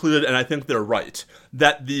has concluded, and I think they're right,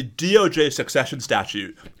 that the DOJ succession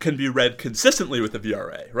statute can be read consistently with the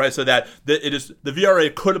VRA, right? So that the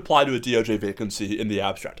VRA could apply to a DOJ vacancy in the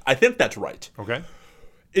abstract. I think that's right. Okay.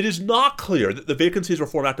 It is not clear that the Vacancies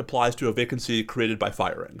Reform Act applies to a vacancy created by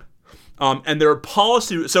firing. And there are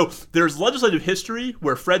policy. So there's legislative history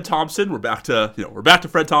where Fred Thompson, we're back to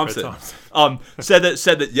Fred Thompson, said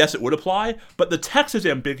that yes, it would apply, but the text is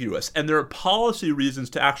ambiguous, and there are policy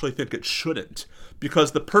reasons to actually think it shouldn't,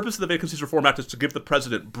 because the purpose of the Vacancies Reform Act is to give the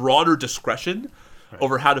president broader discretion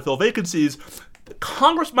over how to fill vacancies.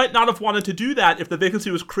 Congress might not have wanted to do that if the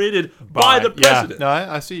vacancy was created by the president. No,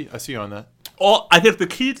 I see you on that. I think the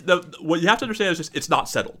key, what you have to understand is just it's not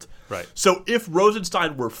settled. Right. So if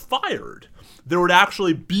Rosenstein were fired, there would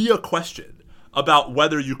actually be a question about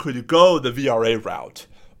whether you could go the VRA route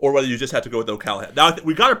or whether you just had to go with O'Callaghan. Now,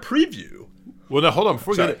 we got a preview. Well, now, hold on.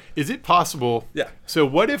 Before we get it, is it possible? Yeah. So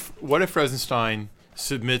what if Rosenstein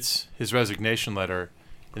submits his resignation letter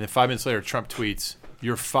and then 5 minutes later Trump tweets,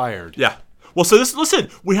 "You're fired"? Yeah. Well, so listen,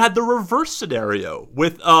 we had the reverse scenario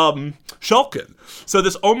with Shulkin. So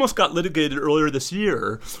this almost got litigated earlier this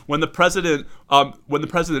year when the president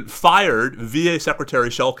fired VA Secretary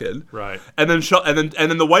Shulkin. Right. And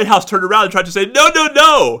then the White House turned around and tried to say,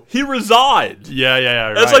 no, he resigned. Yeah,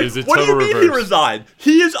 right. It's like, what do you mean he resigned?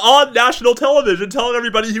 He is on national television telling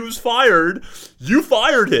everybody he was fired. You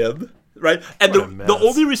fired him. Right, and the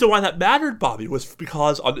only reason why that mattered, Bobby, was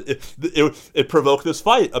because it provoked this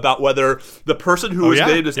fight about whether the person who was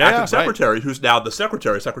named as acting secretary, who's now the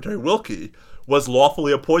Secretary Wilkie, was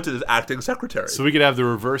lawfully appointed as acting secretary. So we could have the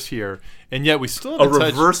reverse here, and yet we still have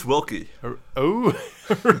reverse Wilkie.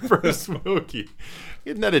 Reverse Wilkie.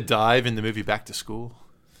 Isn't that a dive in the movie Back to School?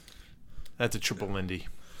 That's a triple Lindy.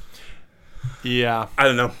 Yeah, I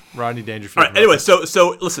don't know. Rodney Dangerfield. All right. Anyway, so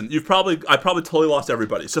listen. I probably totally lost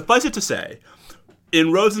everybody. Suffice it to say,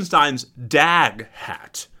 in Rosenstein's DAG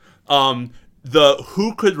hat,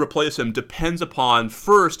 who could replace him depends upon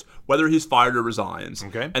first whether he's fired or resigns,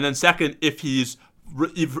 okay, and then second if he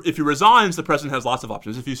resigns, the president has lots of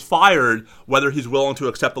options. If he's fired, whether he's willing to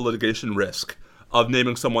accept the litigation risk of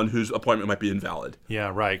naming someone whose appointment might be invalid.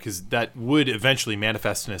 Yeah, right, because that would eventually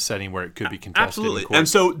manifest in a setting where it could be contested. Absolutely. In court. And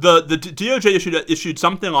so the DOJ issued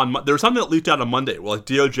something there was something that leaked out on Monday, like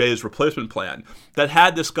DOJ's replacement plan, that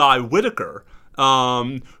had this guy Whitaker,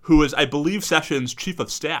 who is, I believe, Sessions' chief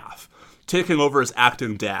of staff, taking over as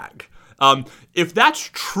acting DAG. If that's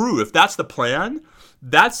true, if that's the plan,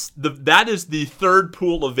 that is the third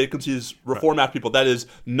pool of Vacancies Reform Act people. That is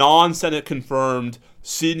non-Senate confirmed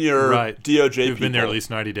senior DOJ who've been there at least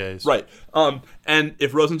 90 days. Right. And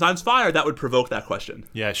if Rosenstein's fired, that would provoke that question.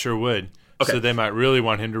 Yeah, it sure would. Okay. So they might really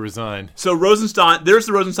want him to resign. So there's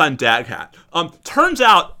the Rosenstein DAG hat. Turns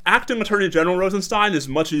out acting Attorney General Rosenstein is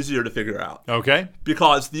much easier to figure out. Okay.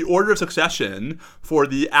 Because the order of succession for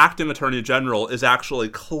the acting Attorney General is actually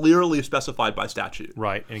clearly specified by statute.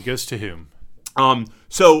 Right. And it goes to whom? Let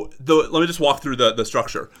me just walk through the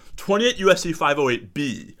structure. 28 U.S.C.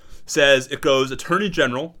 508B says it goes Attorney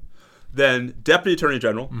General, then Deputy Attorney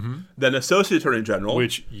General, then Associate Attorney General.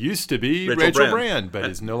 Which used to be Rachel Brand, but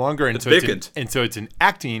is no longer. It's vacant. So it's an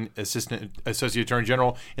acting Associate Attorney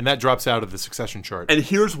General, and that drops out of the succession chart. And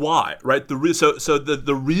here's why, right? The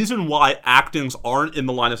reason why actings aren't in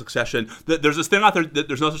the line of succession, there's this thing out there that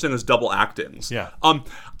there's no such thing as double actings. Yeah.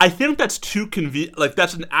 I think that's too convenient. Like,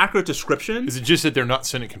 that's an accurate description. Is it just that they're not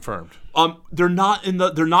Senate confirmed? They're not in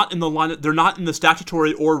the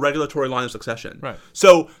statutory or regulatory line of succession. Right.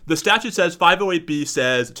 So the statute says 508B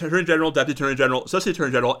says Attorney General, Deputy Attorney General, Associate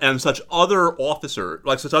Attorney General, and such other officer,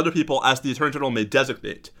 like such other people as the Attorney General may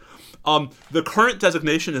designate. The current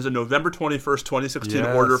designation is a November 21st, 2016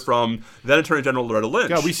 order from then Attorney General Loretta Lynch.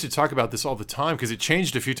 Yeah, we used to talk about this all the time because it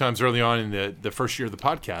changed a few times early on in the first year of the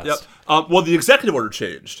podcast. Yep. Well, the executive order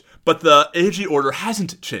changed, but the AG order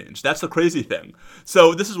hasn't changed. That's the crazy thing.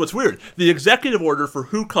 So this is what's weird. The executive order for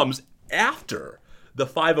who comes after the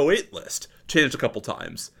 508 list changed a couple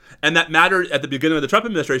times. And that mattered at the beginning of the Trump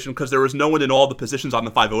administration because there was no one in all the positions on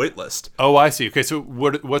the 508 list. Oh, I see. Okay, so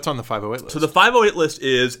what's on the 508 list? So the 508 list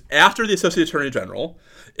is after the Associate Attorney General.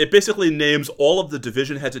 It basically names all of the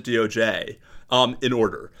division heads at DOJ in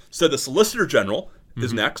order. So the Solicitor General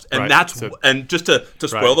is next, and and just to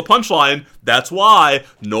spoil the punchline, that's why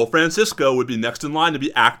Noel Francisco would be next in line to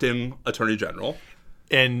be acting Attorney General.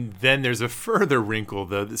 And then there's a further wrinkle,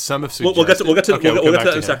 though, that some have suggested. We'll get to that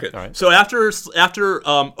in a second. Right. So after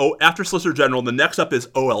Solicitor General, the next up is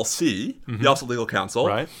OLC, the Office of Legal Counsel.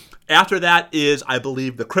 Right. After that is, I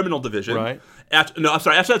believe, the Criminal Division. Right. After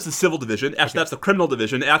that's the Civil Division. After that's the Criminal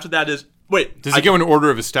Division. After that is Does it go in order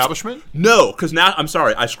of establishment? No, because now I'm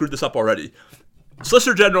sorry, I screwed this up already.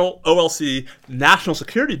 Solicitor General, OLC, National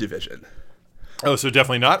Security Division. Oh, so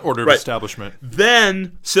definitely not order of establishment.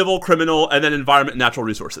 Then civil, criminal, and then environment and natural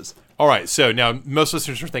resources. All right. So now most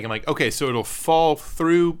listeners are thinking like, okay, so it'll fall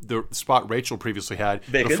through the spot Rachel previously had.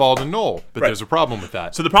 It'll fall to Noel, but there's a problem with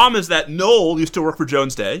that. So the problem is that Noel used to work for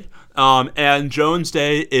Jones Day, and Jones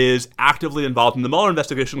Day is actively involved in the Mueller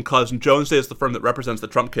investigation because Jones Day is the firm that represents the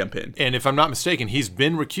Trump campaign. And if I'm not mistaken, he's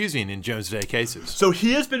been recusing in Jones Day cases. So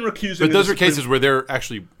he has been recusing. But those are cases where they're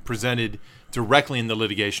actually presented directly in the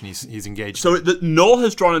litigation he's engaged in. So Noel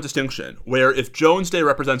has drawn a distinction where if Jones Day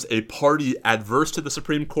represents a party adverse to the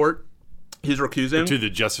Supreme Court, he's recusing. To the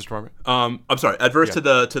Justice Department? I'm sorry, adverse to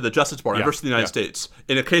the Justice Department, adverse to the United States.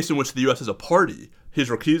 In a case in which the U.S. is a party, he's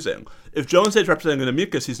recusing. If Jones Day is representing an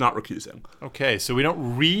amicus, he's not recusing. Okay, so we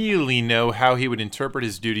don't really know how he would interpret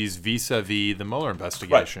his duties vis-a-vis the Mueller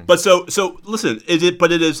investigation. Right. But so listen,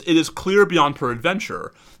 it is clear beyond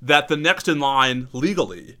peradventure that the next in line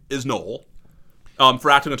legally is Noel.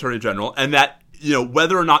 For acting Attorney General, and that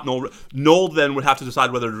whether or not Noel then would have to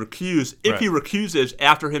decide whether to recuse. If he recuses,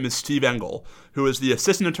 after him is Steve Engel, who is the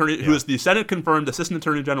assistant attorney, who is the Senate confirmed Assistant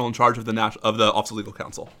Attorney General in charge of the Office of Legal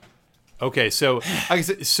Counsel. Okay, so like I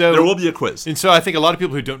said, there will be a quiz, and so I think a lot of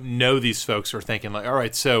people who don't know these folks are thinking like, all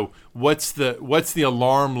right, so what's the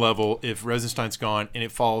alarm level if Rosenstein's gone and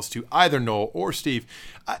it falls to either Noel or Steve?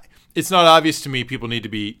 It's not obvious to me. People need to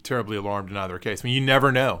be terribly alarmed in either case. I mean, you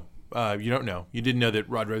never know. You don't know. You didn't know that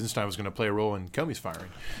Rod Rosenstein was going to play a role in Comey's firing.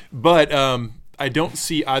 But I don't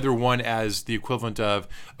see either one as the equivalent of,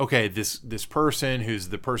 okay, this person who's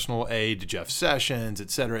the personal aide to Jeff Sessions, et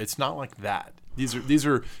cetera. It's not like that. These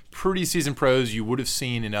are pretty seasoned pros you would have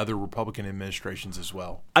seen in other Republican administrations as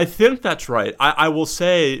well. I think that's right. I will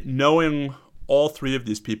say, knowing all three of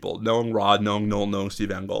these people, knowing Rod, knowing Noel, knowing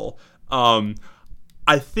Steve Engel,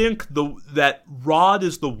 I think that Rod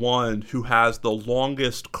is the one who has the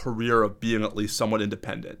longest career of being at least somewhat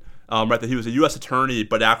independent. That he was a U.S. attorney,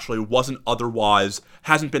 but actually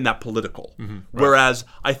hasn't been that political. Mm-hmm, right. Whereas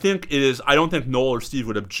I don't think Noel or Steve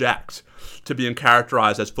would object to being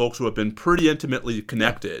characterized as folks who have been pretty intimately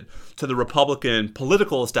connected to the Republican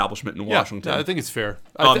political establishment in Washington. Yeah, I think it's fair.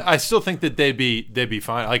 I still think that they'd be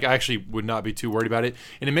fine. Like, I actually would not be too worried about it.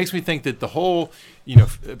 And it makes me think that the whole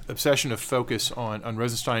obsession of focus on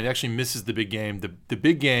Rosenstein actually misses the big game. The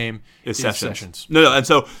big game is Sessions. No, and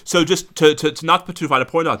so just to not put too fine a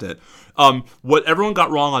point on it, what everyone got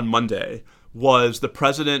wrong on Monday was the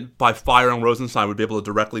president, by firing Rosenstein, would be able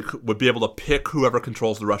to pick whoever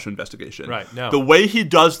controls the Russia investigation. Right. No. The way he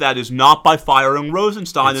does that is not by firing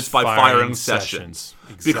Rosenstein; it's by firing Sessions.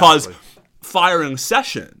 Exactly. Because firing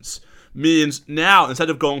Sessions means now, instead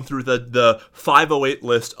of going through the 508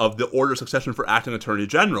 list of the order of succession for acting Attorney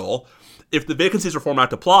General, if the Vacancies Reform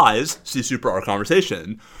Act applies, see super our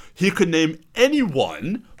conversation, he could name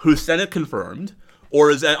anyone who's Senate confirmed or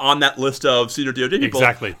is on that list of senior DOJ people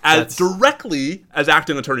Exactly. as directly as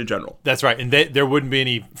acting attorney general. That's right. And there wouldn't be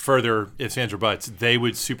any further ifs, ands, or buts. They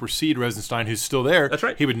would supersede Rosenstein, who's still there. That's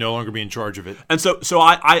right. He would no longer be in charge of it. And so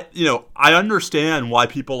I understand why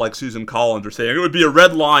people like Susan Collins are saying it would be a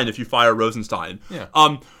red line if you fire Rosenstein. Yeah.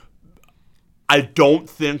 I don't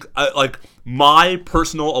think my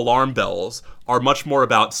personal alarm bells are much more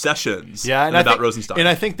about Sessions than about Rosenstein. And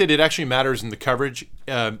I think that it actually matters in the coverage.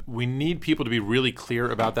 We need people to be really clear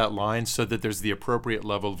about that line so that there's the appropriate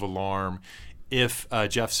level of alarm if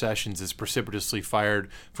Jeff Sessions is precipitously fired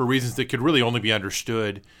for reasons that could really only be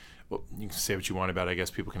understood. Well, you can say what you want about it. I guess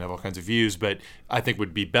people can have all kinds of views, but I think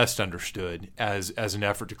would be best understood as an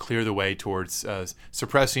effort to clear the way towards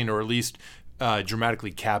suppressing or at least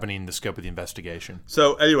dramatically cabining the scope of the investigation.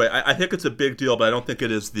 So anyway, I think it's a big deal, but I don't think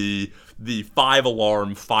it is the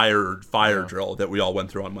 5-alarm fire drill that we all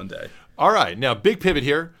went through on Monday. All right. Now, big pivot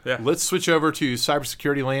here. Yeah. Let's switch over to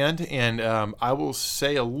cybersecurity land, and I will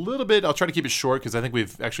say a little bit. I'll try to keep it short because I think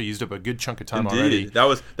we've actually used up a good chunk of time already. That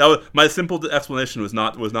was my simple explanation was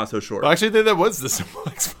not so short. Well, actually, that was the simple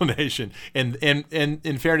explanation, and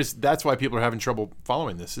in fairness, that's why people are having trouble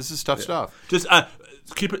following this. This is tough stuff. Just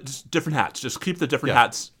keep it just different hats. Just keep the different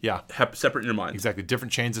hats. Yeah. Separate in your mind. Exactly.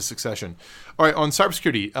 Different chains of succession. All right. On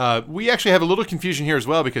cybersecurity, we actually have a little confusion here as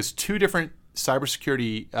well because two different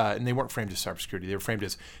cybersecurity, and they weren't framed as cybersecurity, they were framed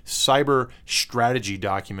as cyber strategy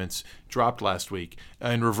documents dropped last week.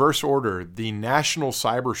 In reverse order, the National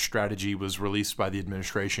Cyber Strategy was released by the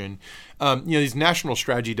administration. These national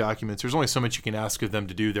strategy documents, there's only so much you can ask of them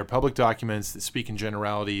to do. They're public documents that speak in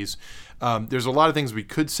generalities. There's a lot of things we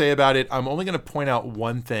could say about it. I'm only going to point out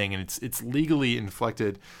one thing, and it's legally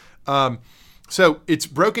inflected. So it's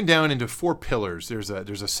broken down into 4 pillars. There's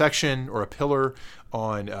a section or a pillar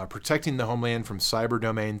on protecting the homeland from cyber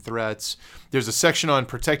domain threats. There's a section on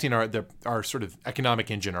protecting our sort of economic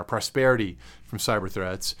engine, our prosperity from cyber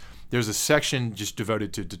threats. There's a section just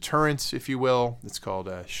devoted to deterrence, if you will. It's called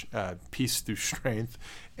peace through strength.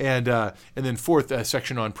 And then fourth, a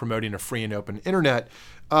section on promoting a free and open internet.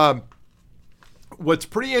 What's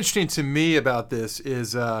pretty interesting to me about this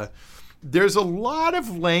is there's a lot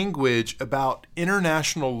of language about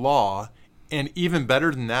international law, and even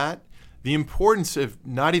better than that, the importance of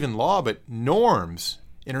not even law, but norms,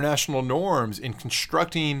 international norms, in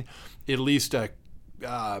constructing at least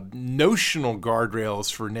notional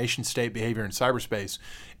guardrails for nation-state behavior in cyberspace.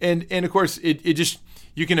 And of course, it just,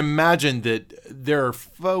 you can imagine that there are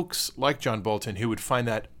folks like John Bolton who would find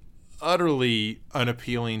that utterly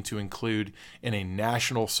unappealing to include in a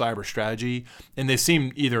national cyber strategy, and they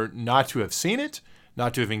seem either not to have seen it,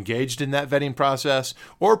 not to have engaged in that vetting process,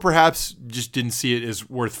 or perhaps just didn't see it as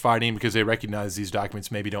worth fighting because they recognize these documents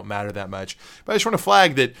maybe don't matter that much. But I just want to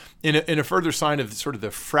flag that in a further sign of sort of the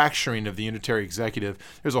fracturing of the unitary executive,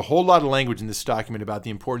 there's a whole lot of language in this document about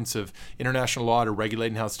the importance of international law to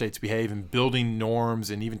regulating how states behave and building norms,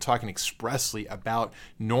 and even talking expressly about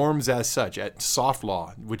norms as such, at soft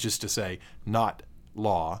law, which is to say not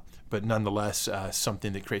law, but nonetheless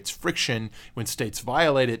something that creates friction when states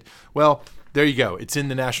violate it. Well, there you go. It's in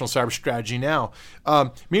the National Cyber Strategy now.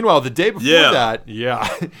 Meanwhile, the day before that,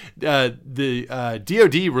 the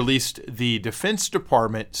DOD released the Defense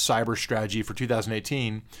Department Cyber Strategy for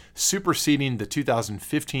 2018, superseding the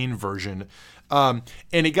 2015 version. And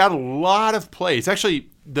it got a lot of play. It's actually,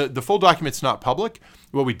 the full document's not public.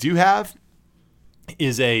 What we do have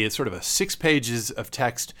is a sort of a 6 pages of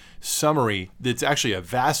text summary that's actually a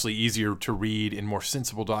vastly easier to read and more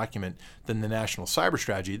sensible document than the National Cyber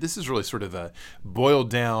Strategy. This is really sort of a boiled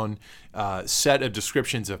down set of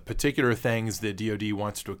descriptions of particular things that DoD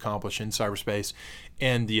wants to accomplish in cyberspace.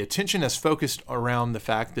 And the attention has focused around the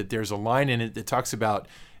fact that there's a line in it that talks about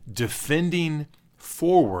defending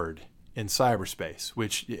forward in cyberspace,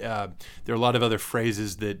 which there are a lot of other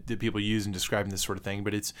phrases that people use in describing this sort of thing,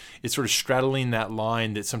 but it's sort of straddling that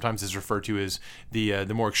line that sometimes is referred to as the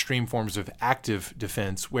more extreme forms of active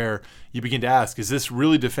defense, where you begin to ask, is this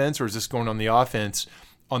really defense, or is this going on the offense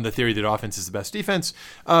on the theory that offense is the best defense?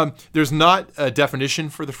 There's not a definition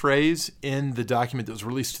for the phrase in the document that was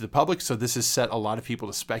released to the public, so this has set a lot of people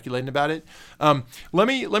to speculating about it. Let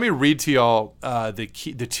me read to y'all the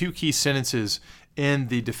 2 key sentences in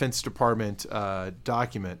the Defense Department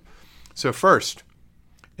document. So first,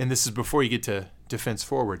 and this is before you get to defense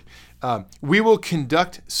forward, we will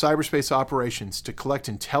conduct cyberspace operations to collect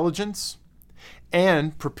intelligence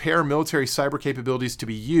and prepare military cyber capabilities to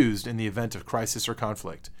be used in the event of crisis or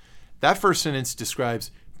conflict. That first sentence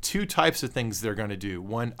describes two types of things they're going to do.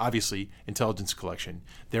 One, obviously, intelligence collection.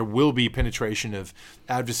 There will be penetration of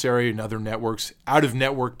adversary and other networks,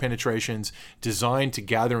 out-of-network penetrations designed to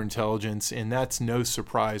gather intelligence, and that's no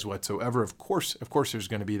surprise whatsoever. Of course, there's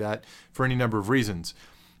going to be that for any number of reasons.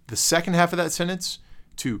 The second half of that sentence,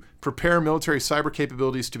 to prepare military cyber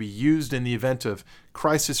capabilities to be used in the event of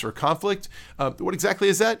crisis or conflict. What exactly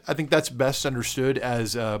is that? I think that's best understood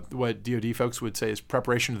as what DOD folks would say is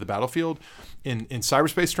preparation of the battlefield. In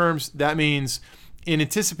cyberspace terms, that means in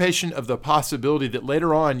anticipation of the possibility that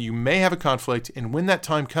later on you may have a conflict, and when that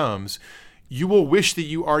time comes, you will wish that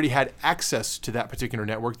you already had access to that particular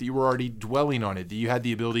network, that you were already dwelling on it, that you had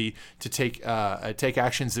the ability to take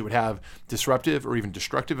actions that would have disruptive or even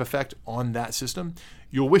destructive effect on that system.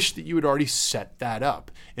 You'll wish that you had already set that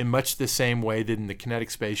up in much the same way that in the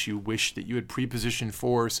kinetic space you wish that you had pre-positioned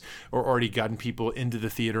force or already gotten people into the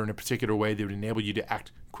theater in a particular way that would enable you to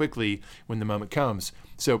act quickly when the moment comes.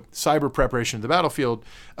 So cyber preparation of the battlefield.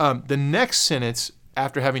 The next sentence,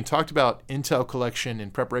 after having talked about intel collection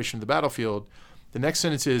and preparation of the battlefield, the next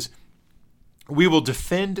sentence is, we will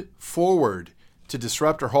defend forward to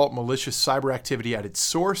disrupt or halt malicious cyber activity at its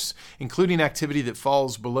source, including activity that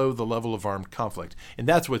falls below the level of armed conflict. And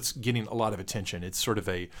that's what's getting a lot of attention. It's sort of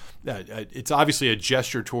it's obviously a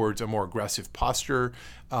gesture towards a more aggressive posture.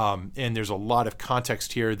 And there's a lot of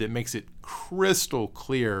context here that makes it crystal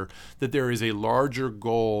clear that there is a larger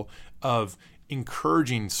goal of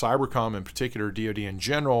encouraging Cybercom, in particular DOD in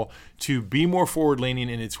general, to be more forward-leaning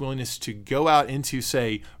in its willingness to go out into,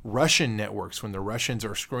 say, Russian networks when the Russians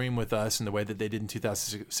are screwing with us in the way that they did in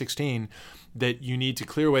 2016, that you need to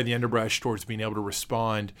clear away the underbrush towards being able to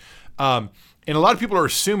respond. And a lot of people are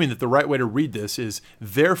assuming that the right way to read this is,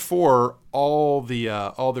 therefore, all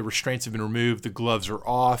the restraints have been removed, the gloves are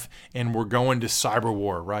off, and we're going to cyber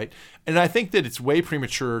war, right? And I think that it's way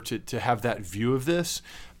premature to have that view of this.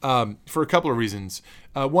 For a couple of reasons.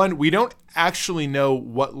 One, we don't actually know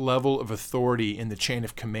what level of authority in the chain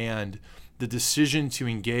of command the decision to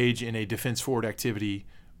engage in a defense forward activity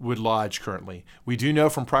would lodge currently. We do know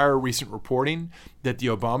from prior recent reporting that the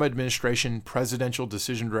Obama administration presidential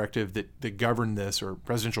decision directive that governed this, or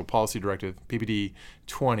presidential policy directive, PPD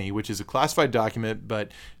 20, which is a classified document,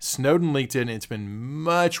 but Snowden leaked it and it's been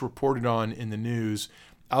much reported on in the news.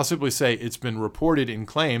 I'll simply say it's been reported and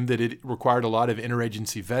claimed that it required a lot of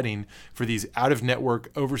interagency vetting for these out-of-network,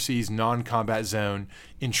 overseas, non-combat zone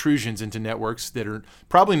intrusions into networks that are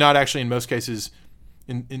probably not actually in most cases,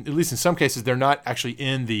 at least in some cases, they're not actually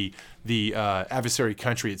in the adversary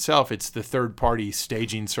country itself. It's the third-party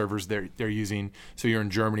staging servers they're using. So you're in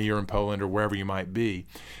Germany, you're in Poland, or wherever you might be.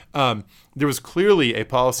 There was clearly a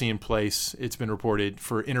policy in place, it's been reported,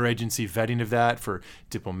 for interagency vetting of that, for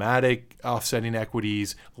diplomatic offsetting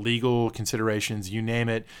equities, legal considerations, you name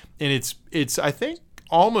it. And it's I think,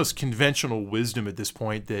 almost conventional wisdom at this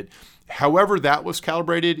point that however that was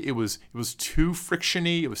calibrated, it was too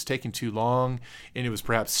frictiony, it was taking too long, and it was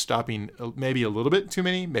perhaps stopping maybe a little bit too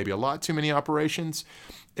many, maybe a lot too many operations.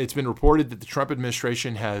 It's been reported that the Trump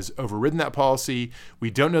administration has overridden that policy.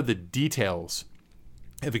 We don't know the details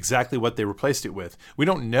of exactly what they replaced it with. We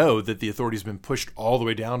don't know that the authority has been pushed all the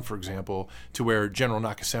way down, for example, to where General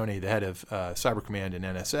Nakasone, the head of Cyber Command in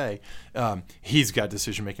NSA, he's got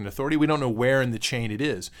decision-making authority. We don't know where in the chain it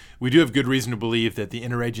is. We do have good reason to believe that the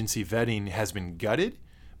interagency vetting has been gutted,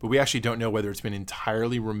 but we actually don't know whether it's been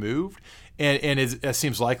entirely removed. And it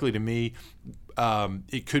seems likely to me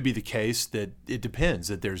it could be the case that it depends,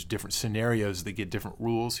 that there's different scenarios that get different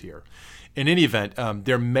rules here. In any event,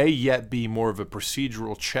 there may yet be more of a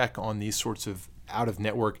procedural check on these sorts of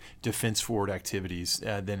out-of-network defense-forward activities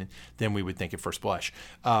than we would think at first blush.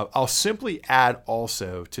 I'll simply add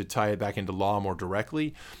also, to tie it back into law more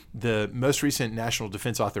directly, the most recent National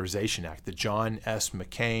Defense Authorization Act, the John S.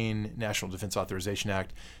 McCain National Defense Authorization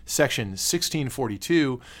Act, Section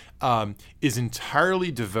 1642, is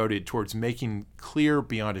entirely devoted towards making clear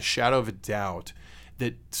beyond a shadow of a doubt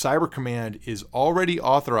that Cyber Command is already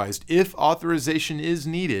authorized, if authorization is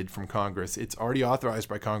needed from Congress, it's already authorized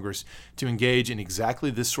by Congress to engage in exactly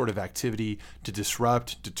this sort of activity to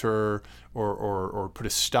disrupt, deter, or put a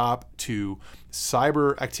stop to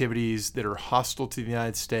cyber activities that are hostile to the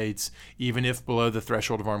United States, even if below the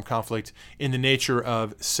threshold of armed conflict, in the nature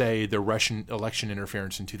of, say, the Russian election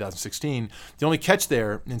interference in 2016. The only catch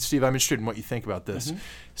there, and Steve, I'm interested in what you think about this,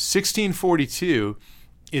 1642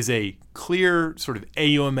 is a clear sort of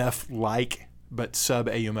AUMF-like, but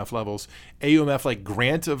sub-AUMF levels, AUMF-like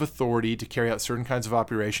grant of authority to carry out certain kinds of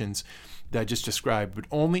operations that I just described, but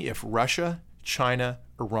only if Russia, China,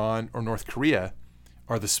 Iran, or North Korea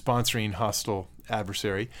are the sponsoring hostile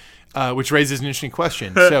adversary, which raises an interesting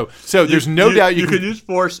question. So there's no doubt you can use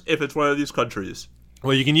force if it's one of these countries.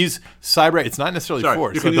 Well, you can use cyber. It's not necessarily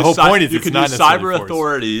force. You can the whole point is you it's can not use necessarily cyber force.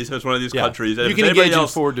 authorities if it's one of these countries. And you can engage in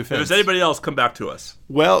forward defense. If it's anybody else, come back to us.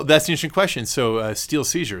 Well, that's an interesting question. So steel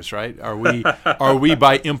seizures, right? Are we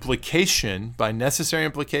by implication, by necessary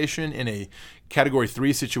implication, in a Category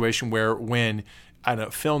 3 situation where when, I don't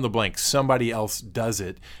know, fill in the blank, somebody else does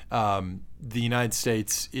it, the United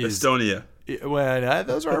States is... Estonia. Well,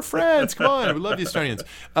 those are our friends. Come on, we love the Estonians.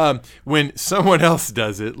 When someone else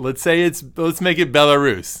does it, let's make it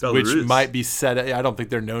Belarus, which might be set. I don't think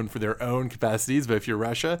they're known for their own capacities, but if you're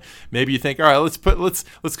Russia, maybe you think, all right, let's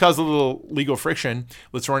cause a little legal friction.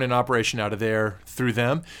 Let's run an operation out of there through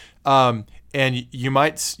them. And you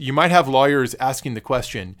might have lawyers asking the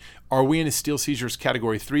question, are we in a steel seizures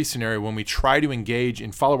Category 3 scenario when we try to engage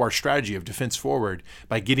and follow our strategy of defense forward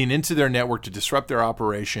by getting into their network to disrupt their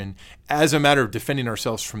operation as a matter of defending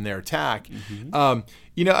ourselves from their attack? Mm-hmm.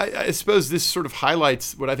 I suppose this sort of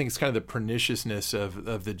highlights what I think is kind of the perniciousness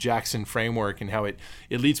of the Jackson framework and how it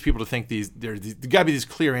leads people to think there got to be these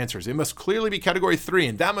clear answers. It must clearly be Category 3,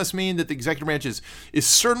 and that must mean that the executive branch is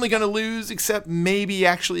certainly going to lose, except maybe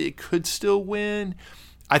actually it could still win.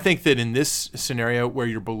 I think that in this scenario where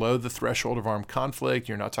you're below the threshold of armed conflict,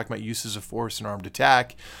 you're not talking about uses of force and armed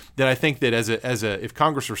attack, then I think that if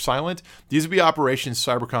Congress were silent, these would be operations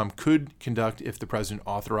Cybercom could conduct if the president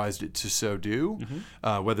authorized it to so do.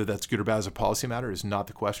 Mm-hmm. Whether that's good or bad as a policy matter is not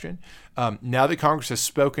the question. Now that Congress has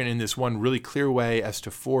spoken in this one really clear way as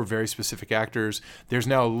to 4 very specific actors, there's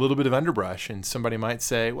now a little bit of underbrush, and somebody might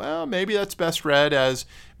say, well, maybe that's best read as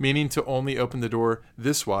meaning to only open the door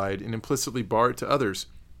this wide and implicitly bar it to others.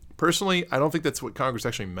 Personally, I don't think that's what Congress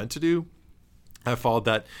actually meant to do. I followed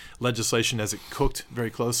that legislation as it cooked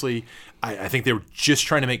very closely. I think they were just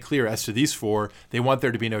trying to make clear as to these 4, they want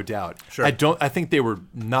there to be no doubt. Sure. I think they were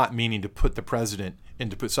not meaning to put the president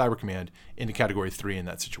and to put Cyber Command into Category 3 in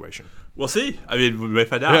that situation. We'll see. I mean, we may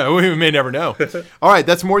find out. Yeah, we may never know. All right,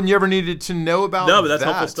 that's more than you ever needed to know about. No, but that's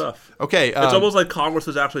helpful stuff. Okay. It's almost like Congress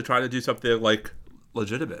was actually trying to do something like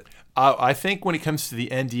legitimate. I think when it comes to the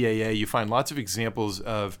NDAA, you find lots of examples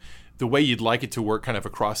of the way you'd like it to work kind of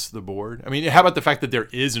across the board. I mean, how about the fact that there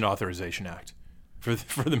is an authorization act for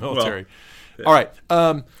the military? Well, all right.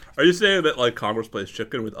 Are you saying that like Congress plays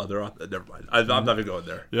chicken with other? Never mind. I'm not even going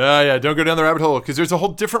there. Yeah. Don't go down the rabbit hole because there's a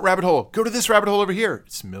whole different rabbit hole. Go to this rabbit hole over here.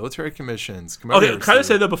 It's military commissions. Come over here. Kind of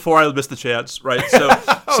say that before I miss the chance, right? So,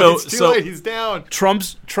 it's too late. He's down.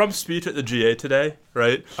 Trump's speech at the GA today,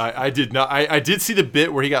 right? I did not. I did see the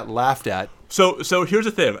bit where he got laughed at. So here's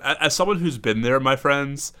the thing. As someone who's been there, my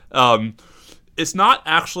friends, it's not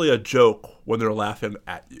actually a joke when they're laughing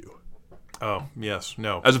at you. Oh, yes.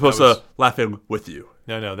 No. As opposed to laughing with you.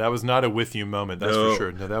 No. That was not a with you moment. That's for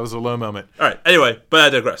sure. No, that was a low moment. All right. Anyway, but I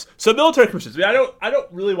digress. So military commissions. I mean, I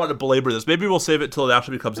don't really want to belabor this. Maybe we'll save it until it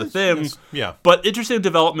actually becomes a thing. Yeah. But interesting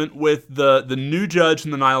development with the new judge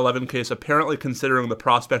in the 9/11 case apparently considering the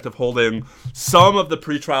prospect of holding some of the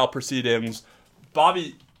pretrial proceedings.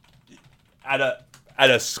 Bobby, at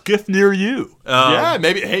a skiff near you. Yeah,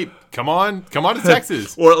 maybe. Hey, come on to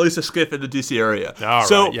Texas, or at least a skiff in the DC area. All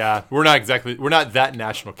right. Yeah, we're not that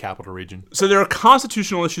national capital region. So there are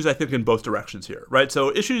constitutional issues, I think, in both directions here, right?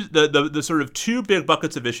 So issues, the sort of 2 big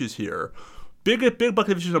buckets of issues here. Big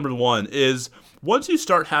bucket of issues number 1 is once you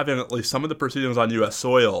start having at least some of the proceedings on U.S.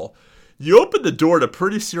 soil, you open the door to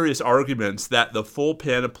pretty serious arguments that the full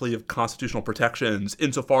panoply of constitutional protections,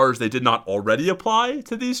 insofar as they did not already apply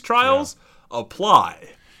to these trials, apply.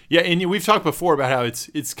 Yeah, and we've talked before about how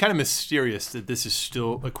it's kind of mysterious that this is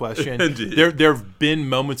still a question. Indeed. There have been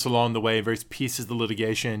moments along the way, various pieces of the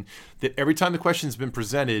litigation, that every time the question's been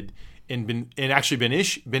presented and actually been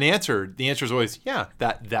answered, the answer is always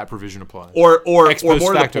that provision applies. Or more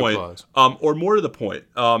to the point,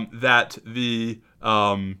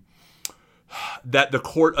 that the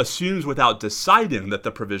court assumes without deciding that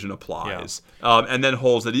the provision applies, and then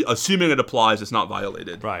holds that assuming it applies, it's not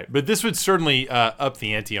violated. Right, but this would certainly up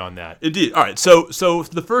the ante on that. Indeed. All right. So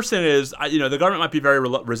the first thing is, the government might be very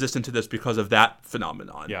resistant to this because of that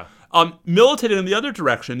phenomenon. Yeah. Militating in the other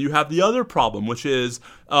direction, you have the other problem, which is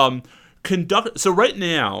So right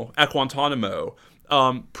now at Guantanamo,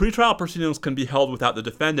 pretrial proceedings can be held without the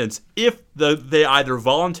defendants if they either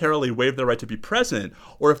voluntarily waive their right to be present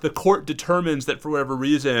or if the court determines that for whatever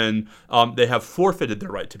reason they have forfeited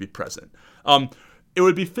their right to be present. It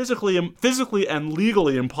would be physically and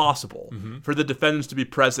legally impossible for the defendants to be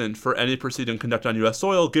present for any proceeding conducted on U.S.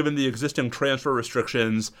 soil given the existing transfer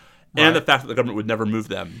restrictions and the fact that the government would never move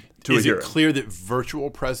them to a hearing. Is it clear that virtual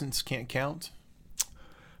presence can't count?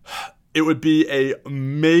 it would be a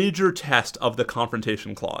major test of the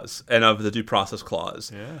confrontation clause and of the due process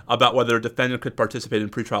clause about whether a defendant could participate in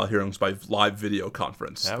pretrial hearings by live video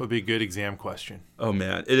conference. That would be a good exam question. Oh,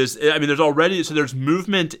 man. It is. I mean, there's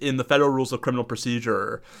movement in the federal rules of criminal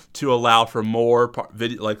procedure to allow for more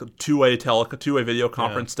video, like two-way video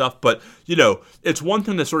conference stuff. But, it's one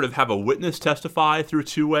thing to sort of have a witness testify through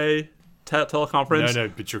two-way teleconference. No,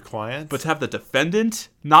 but your client? But to have the defendant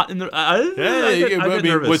not in the... I get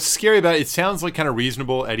nervous. What's scary about it sounds like kind of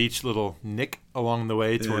reasonable at each little nick along the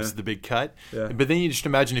way towards the big cut. Yeah. But then you just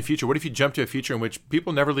imagine a future. What if you jump to a future in which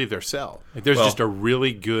people never leave their cell? Like there's just a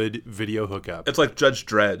really good video hookup. It's like Judge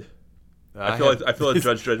Dredd. I feel like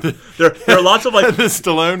Judge Dredd. There are lots of like the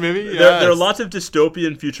Stallone movie. There are lots of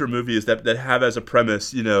dystopian future movies that have as a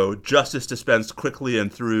premise, justice dispensed quickly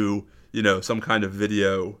and through some kind of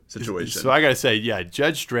video situation. So I gotta say,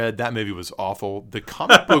 Judge Dredd, that movie was awful. The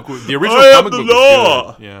comic book, the original comic book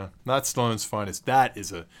was good. Yeah, not Stallone's finest. That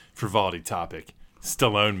is a frivolity topic.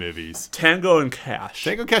 Stallone movies. Tango and Cash.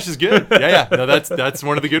 Tango and Cash is good. Yeah. No, that's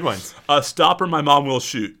one of the good ones. Stop or My Mom Will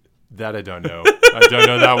Shoot. That I don't know. I don't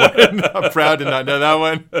know that one. I'm proud to not know that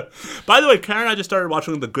one. By the way, Karen and I just started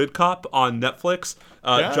watching The Good Cop on Netflix.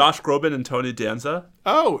 Josh Groban and Tony Danza.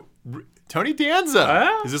 Oh, Tony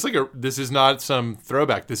Danza. Is this this is not some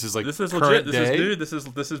throwback. This is this is current legit. day? This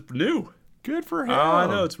is new. Good for him. Oh, I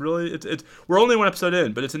know. It's really it's we're only one episode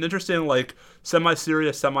in, but it's an interesting, like,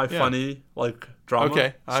 semi-serious, semi-funny like drama.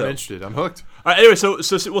 Okay, I'm interested. I'm hooked. All right, anyway, so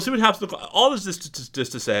we'll see what happens. All this is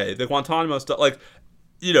just to say the Guantanamo stuff, like,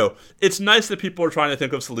 it's nice that people are trying to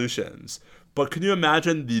think of solutions. But can you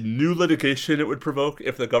imagine the new litigation it would provoke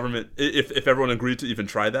if the government, if everyone agreed to even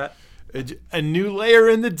try that? A new layer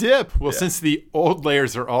in the dip. Well, since the old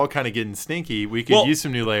layers are all kind of getting stinky, we could use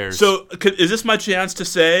some new layers. So is this my chance to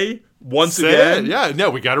say, once again? Yeah, no,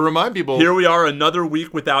 we got to remind people. Here we are another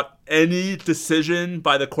week without any decision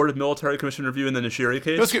by the Court of Military Commission Review in the Nashiri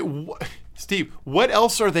case. Steve, what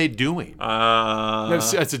else are they doing?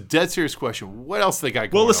 That's a dead serious question. What else they got going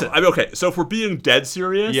on? Well, listen, okay, so if we're being dead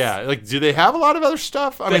serious... Yeah, like, do they have a lot of other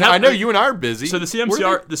stuff? I know you and I are busy. So the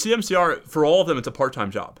CMCR, for all of them, it's a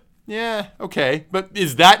part-time job. Yeah, okay. But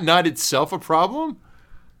is that not itself a problem?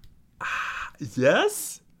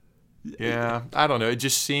 Yes? Yeah, I don't know. It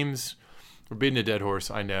just seems we're beating a dead horse.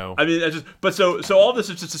 I know. I mean, so all this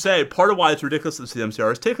is just to say, part of why it's ridiculous that the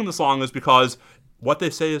CMCR is taking this long is because what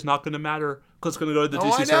they say is not going to matter because it's going to go to the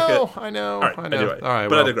DC circuit. I know. All right, anyway, all right,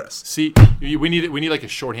 but I digress. See, we need like a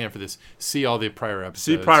shorthand for this. See all the prior episodes.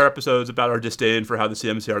 See prior episodes about our disdain for how the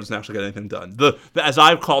CMCR doesn't actually get anything done. The as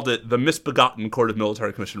I've called it, the misbegotten Court of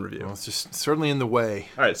Military Commission Review. Well, it's just certainly in the way.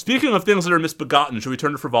 All right, speaking of things that are misbegotten, should we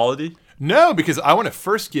turn to frivolity? No, because I want to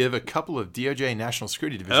first give a couple of DOJ National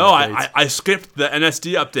Security Division updates. I skipped the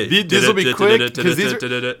NSD update. These will be quick because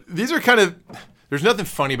these are kind of... There's nothing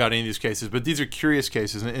funny about any of these cases, but these are curious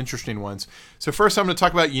cases and interesting ones. So first I'm going to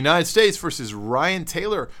talk about United States versus Ryan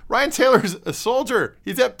Taylor. Ryan Taylor's a soldier.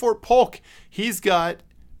 He's at Fort Polk. He's got,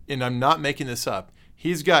 and I'm not making this up,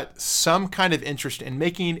 he's got some kind of interest in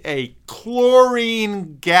making a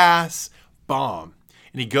chlorine gas bomb.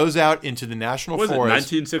 And he goes out into the national forest. Was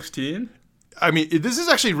it 1916? I mean, this is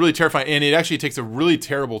actually really terrifying, and it actually takes a really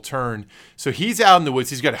terrible turn. So he's out in the woods.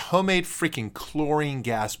 He's got a homemade freaking chlorine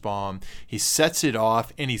gas bomb. He sets it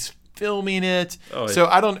off, and he's filming it. Oh, yeah. So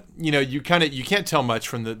I don't, you can't tell much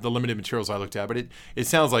from the limited materials I looked at, but it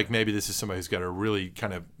sounds like maybe this is somebody who's got a really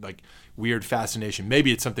kind of like weird fascination.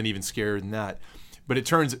 Maybe it's something even scarier than that. But it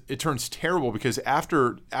turns terrible because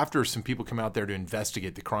after some people come out there to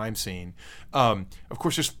investigate the crime scene, of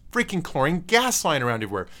course there's freaking chlorine gas lying around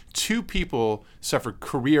everywhere. 2 people suffered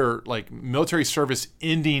military service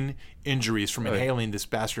ending injuries from inhaling this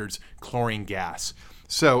bastard's chlorine gas.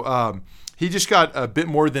 So he just got a bit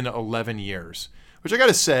more than 11 years, which I got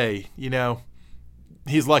to say,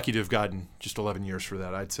 he's lucky to have gotten just 11 years for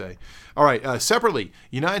that, I'd say. All right, separately,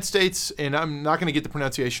 United States, and I'm not going to get the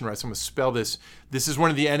pronunciation right, so I'm going to spell this. This is one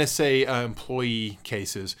of the NSA employee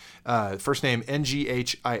cases. First name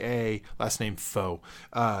Nghia, last name Fo.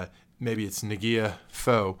 Maybe it's Nagia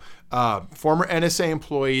Fo. Former NSA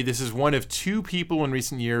employee. This is one of 2 people in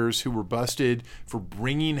recent years who were busted for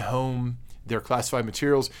bringing home their classified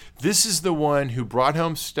materials. This is the one who brought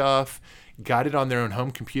home stuff, got it on their own home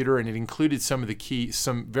computer, and it included some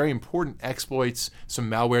very important exploits, some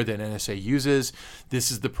malware that NSA uses.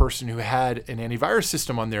 This is the person who had an antivirus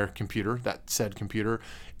system on their computer, that said computer,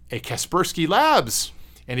 a Kaspersky Labs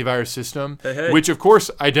antivirus system, which of course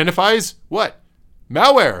identifies what?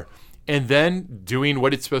 Malware. And then doing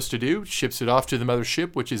what it's supposed to do, ships it off to the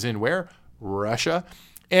mothership, which is in where? Russia.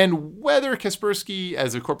 and whether Kaspersky,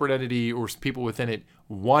 as a corporate entity or people within it,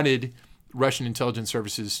 wanted Russian intelligence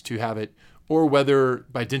services to have it, or whether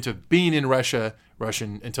by dint of being in Russia,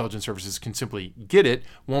 Russian intelligence services can simply get it.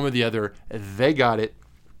 One or the other, they got it.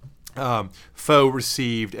 Foe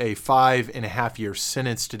received a 5.5-year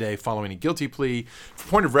sentence today following a guilty plea. For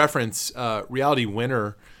point of reference, Reality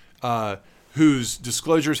Winner, whose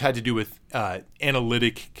disclosures had to do with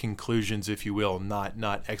analytic conclusions, if you will,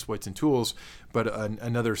 not exploits and tools, but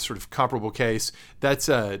another sort of comparable case. That's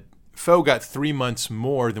Foe got 3 months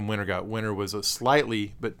more than Winner got. Winner was a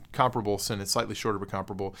slightly but comparable sentence, slightly shorter but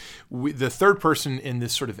comparable. The third person in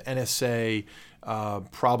this sort of NSA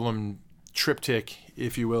problem triptych,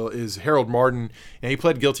 if you will, is Harold Martin, and he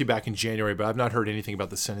pled guilty back in January, but I've not heard anything about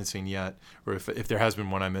the sentencing yet, or if there has been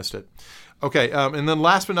one, I missed it. Okay, and then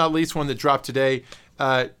last but not least, one that dropped today,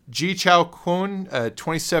 Ji Chao Kun, a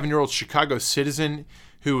 27-year-old Chicago citizen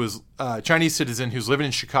who was Chinese citizen who's living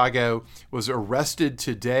in Chicago, was arrested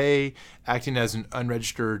today acting as an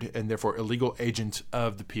unregistered and therefore illegal agent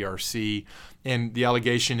of the PRC. And the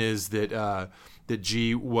allegation is that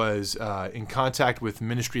G was in contact with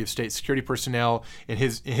Ministry of State Security personnel, and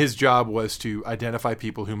his job was to identify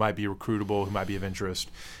people who might be recruitable, who might be of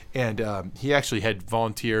interest. And he actually had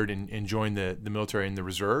volunteered and joined the military in the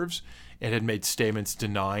reserves, and had made statements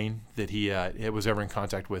denying that he was ever in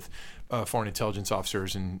contact with foreign intelligence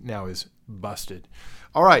officers, and now is busted.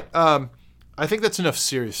 All right, I think that's enough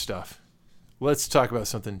serious stuff. Let's talk about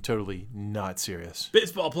something totally not serious.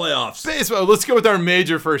 Baseball playoffs. Baseball. Let's go with our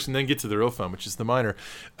major first and then get to the real fun, which is the minor.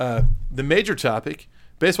 The major topic,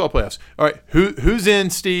 baseball playoffs. All right, who's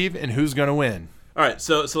in, Steve, and who's going to win? All right,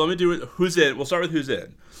 so let me do it. Who's in? We'll start with who's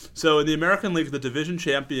in. So in the American League, the division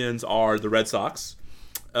champions are the Red Sox,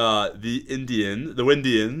 the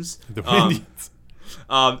Windians,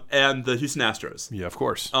 and the Houston Astros. Yeah, of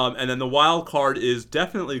course. And then the wild card is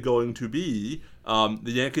definitely going to be the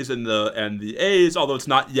Yankees and the A's, although it's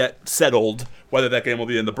not yet settled whether that game will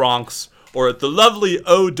be in the Bronx or at the lovely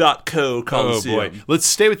O.co Coliseum. Oh, boy. Let's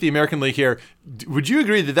stay with the American League here. Would you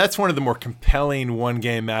agree that that's one of the more compelling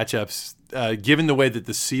one-game matchups, given the way that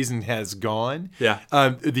the season has gone? Yeah.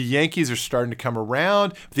 The Yankees are starting to come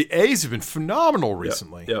around. The A's have been phenomenal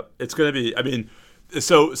recently. Yep. It's going to be, I mean,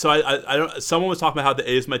 so I don't. Someone was talking about how the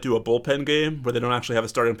A's might do a bullpen game where they don't actually have a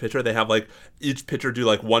starting pitcher. They have like each pitcher do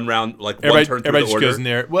like one round, like one turn through the order. Everybody just goes in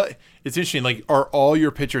there. Well, it's interesting. Like, are all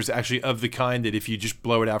your pitchers actually of the kind that if you just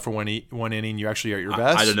blow it out for one inning, you actually are at your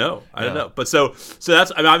best? I don't know. I don't know. But so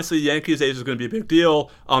that's, I mean, obviously Yankees A's is going to be a big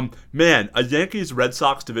deal. Man, a Yankees Red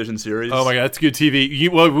Sox division series. Oh my God, that's good TV.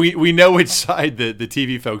 We know which side the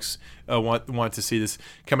TV folks want to see this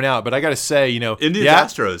coming out. But I got to say, Indians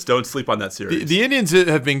Astros, don't sleep on that series. The Indians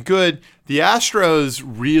have been good. The Astros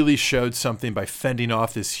really showed something by fending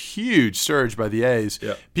off this huge surge by the A's.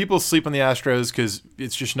 Yeah. People sleep on the Astros because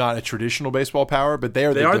it's just not a traditional baseball power, but they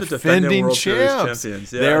are the defending World champs. Series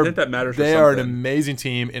champions. Yeah, I think that matters for They something. are an amazing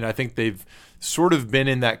team, and I think they've sort of been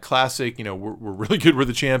in that classic, we're really good, we're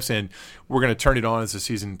the champs, and we're going to turn it on as the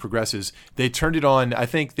season progresses. They turned it on. I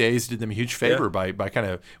think the A's did them a huge favor by kind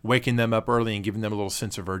of waking them up early and giving them a little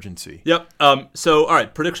sense of urgency. Yep. So, all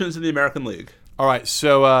right, predictions in the American League. All right,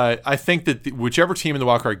 so I think that whichever team in the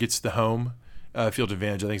wild card gets the home field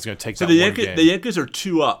advantage, I think is going to take that one game. The Yankees are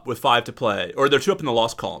 2 up with 5 to play, or they're 2 up in the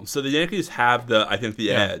loss column. So the Yankees have the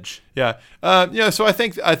edge. Yeah. So I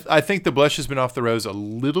think the blush has been off the rose a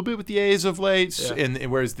little bit with the A's of late, and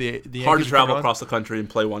whereas the Yankees hard to travel across the country and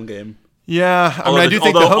play one game. Yeah, I do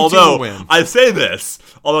think the home team will win. I say this,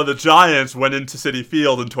 although the Giants went into Citi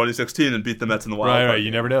Field in 2016 and beat the Mets in the wild card. Right,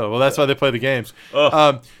 you never know. Well, that's why they play the games.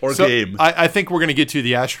 Game. I think we're going to get to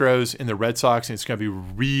the Astros and the Red Sox, and it's going to be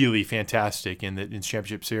really fantastic in the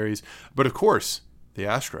championship series. But, of course, the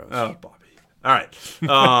Astros. Oh, Bobby. All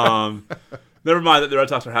right. Never mind that the Red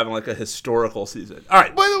Sox are having like a historical season. All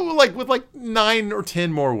right. With 9 or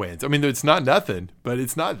 10 more wins. I mean, it's not nothing, but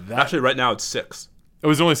it's not that. Actually, right now it's 6. It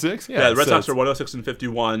was only 6? Yeah, the Red Sox are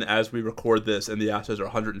 106-51 as we record this, and the Astros are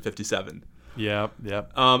 157. Yeah.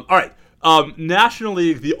 All right. National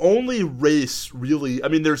League, the only race really, I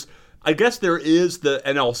mean, I guess there is the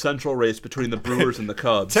NL Central race between the Brewers and the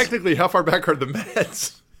Cubs. Technically, how far back are the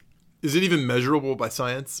Mets? Is it even measurable by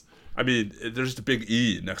science? I mean, there's just a big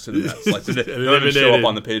E next to the Mets. Like, they don't even show up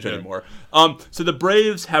on the page anymore. So the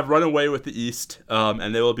Braves have run away with the East,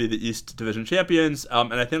 and they will be the East Division champions.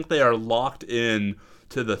 And I think they are locked in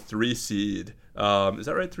to the 3 seed. Is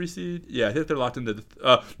that right? 3 seed? Yeah, I think they're locked into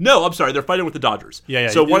the. No, I'm sorry. They're fighting with the Dodgers. Yeah.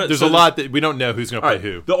 So there's a lot that we don't know who's going to play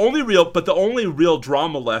who. The only real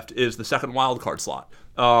drama left is the second wild card slot,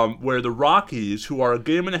 where the Rockies, who are a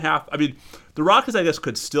game and a half. I mean, the Rockies, I guess,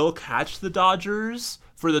 could still catch the Dodgers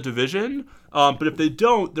for the division. But if they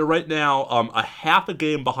don't, they're right now a half a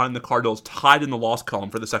game behind the Cardinals, tied in the loss column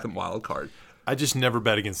for the second wild card. I just never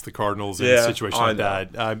bet against the Cardinals in a situation like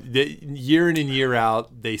that. Year in and year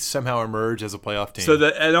out, they somehow emerge as a playoff team. So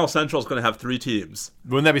the NL Central is going to have 3 teams.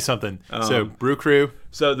 Wouldn't that be something? So Brew Crew.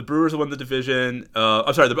 So the Brewers won the division.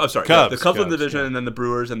 I'm sorry. Cubs. The Cubs won the division, and then the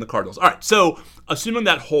Brewers and the Cardinals. All right. So assuming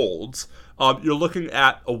that holds, you're looking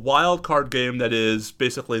at a wild card game that is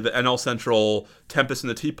basically the NL Central, Tempest in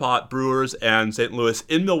the Teapot, Brewers, and St. Louis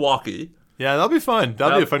in Milwaukee. Yeah, that'll be fun.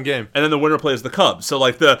 That'll be a fun game. And then the winner plays the Cubs. So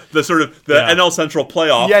like the sort of the NL Central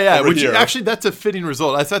playoff. Yeah. Which actually, that's a fitting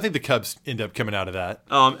result. I think the Cubs end up coming out of that.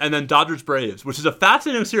 And then Dodgers Braves, which is a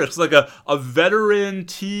fascinating series. It's like a veteran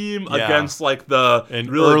team against like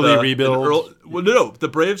early rebuild. No, the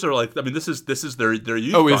Braves are like. I mean, this is their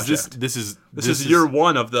youth. Oh, project. This is year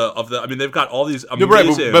one of the. I mean, they've got all these amazing. No,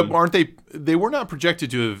 right, but aren't they? They were not projected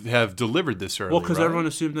to have delivered this early. Well, because right? everyone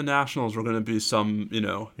assumed the Nationals were going to be some.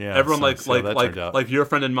 Yeah, everyone like your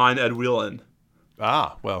friend and mine, Ed Whelan.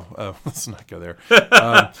 Well, let's not go there.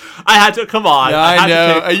 I had to come on. I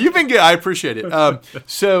know you've been good. I appreciate it.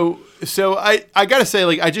 So I gotta say,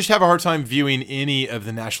 like, I just have a hard time viewing any of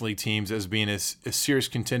the National League teams as being a serious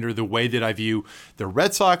contender the way that I view the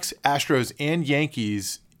Red Sox, Astros, and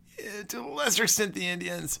Yankees, to a lesser extent the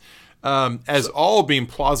Indians, as all being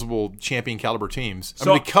plausible champion caliber teams. I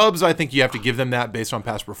mean, the Cubs, I think you have to give them that based on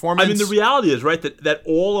past performance. I mean, the reality is, right, that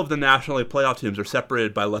all of the National League playoff teams are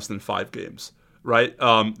separated by less than 5 games. Right,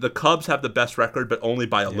 the Cubs have the best record, but only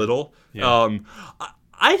by a little. Yeah.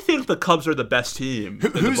 I think the Cubs are the best team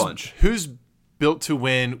in the bunch. Who's built to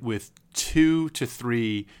win with 2 to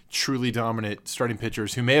 3 truly dominant starting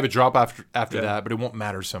pitchers who may have a drop after that, but it won't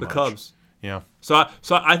matter so much. The Cubs. Yeah. So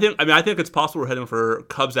I think it's possible we're heading for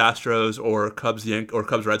Cubs Astros or Cubs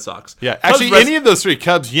Red Sox. Yeah, actually, any of those 3,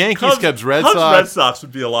 Cubs Yankees, Cubs Red Sox. Red Sox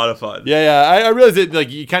would be a lot of fun. Yeah. I realize that, like,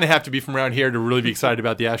 you kind of have to be from around here to really be excited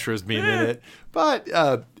about the Astros being in it. But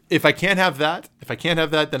if I can't have that,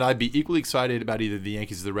 then I'd be equally excited about either the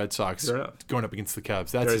Yankees or the Red Sox going up against the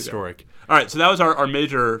Cubs. That's historic. All right, so that was our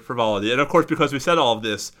major frivolity, and of course, because we said all of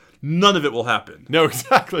this, none of it will happen. No,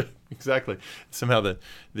 exactly. Somehow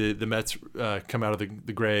the Mets come out of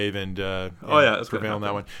the grave and prevail on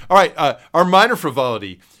that one. All right, our minor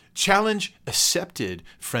frivolity. Challenge accepted,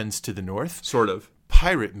 friends to the north. Sort of.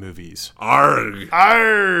 Pirate movies. Arg.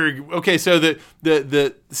 Okay, so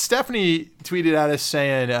the Stephanie tweeted at us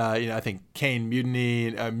saying, I think Kane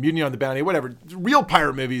Mutiny, Mutiny on the Bounty, whatever. Real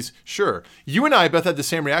pirate movies, sure. You and I both had the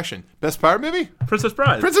same reaction. Best pirate movie? Princess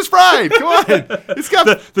Bride. Come on. It's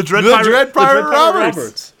got the Dread Pirate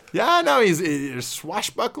Roberts. Yeah, no, he's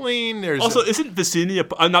swashbuckling. Also, isn't Vicini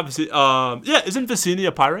isn't Vicini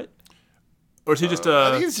a pirate? Or is he just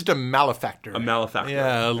I think he's just a malefactor. A malefactor.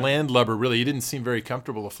 Yeah, a landlubber, really. He didn't seem very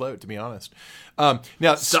comfortable afloat, to be honest.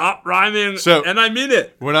 Now, stop rhyming, and I mean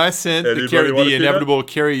it. When I sent the inevitable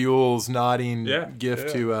Carrie Yules nodding gift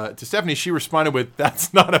to Stephanie, she responded with,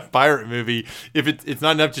 "That's not a pirate movie. If it's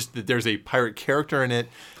not enough just that there's a pirate character in it."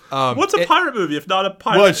 What's a pirate movie if not a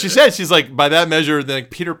pirate? Well, she said, she's like, by that measure, then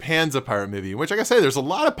Peter Pan's a pirate movie. Which, like I say, there's a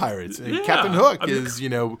lot of pirates. And Captain Hook is,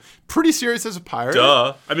 pretty serious as a pirate.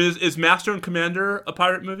 Duh. I mean, is Master and Commander a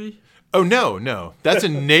pirate movie? Oh, no. That's a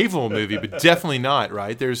naval movie, but definitely not,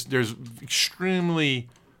 right? There's extremely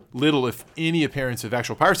little, if any, appearance of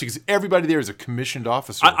actual piracy because everybody there is a commissioned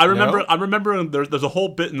officer. I remember there's a whole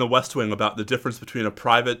bit in The West Wing about the difference between a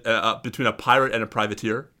pirate and a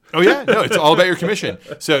privateer. Oh, yeah. No, it's all about your commission.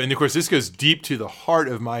 So, and of course, this goes deep to the heart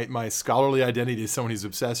of my scholarly identity as someone who's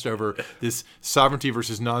obsessed over this sovereignty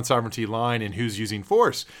versus non-sovereignty line and who's using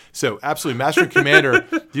force. So, absolutely, Master and Commander,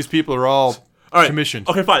 these people are all commissioned.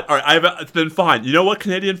 Okay, fine. All right, then fine. You know what,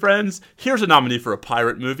 Canadian friends? Here's a nominee for a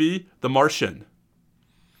pirate movie, The Martian.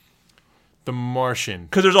 The Martian.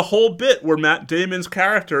 Because there's a whole bit where Matt Damon's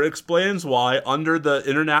character explains why, under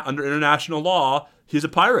international law, he's a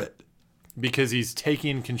pirate. Because he's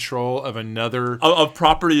taking control of another of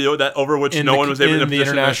property that over which no one was able to in the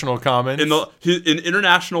international commons. In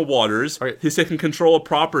international waters, he's taking control of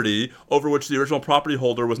property over which the original property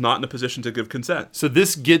holder was not in a position to give consent. So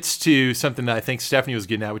this gets to something that I think Stephanie was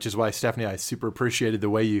getting at, which is why Stephanie, I super appreciated the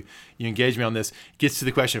way you engaged me on this. Gets to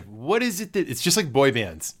the question of what is it that it's just like boy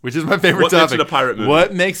bands, which is my favorite topic. What makes it a pirate movie?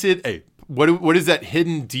 What makes it What is that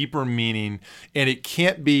hidden, deeper meaning? And it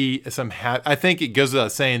can't be I think it goes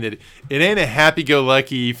without saying that it ain't a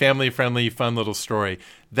happy-go-lucky, family-friendly, fun little story.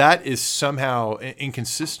 That is somehow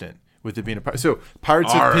inconsistent with it being a pirate. So,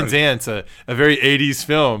 Pirates of Penzance, a very 80s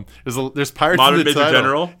film. There's pirates Modern in the Major title.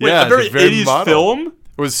 General? Wait, Yeah, a very 80s model. film?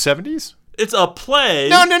 It was 70s? It's a play.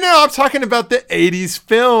 No. I'm talking about the 80s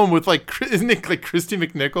film with isn't it like Christy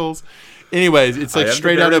McNichols? Anyways, it's like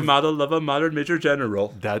straight out of model of a modern major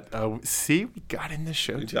general. That see, we got in the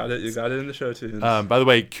show. You got it in the show too. By the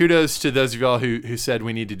way, kudos to those of y'all who said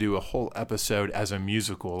we need to do a whole episode as a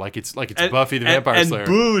musical, like it's Buffy the Vampire Slayer. And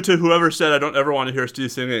boo to whoever said I don't ever want to hear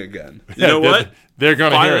Steve singing again. You know what? They're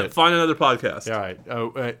going to hear it. Find another podcast.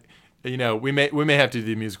 All right. We may have to do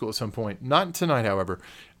the musical at some point. Not tonight, however.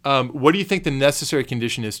 What do you think the necessary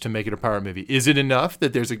condition is to make it a pirate movie? Is it enough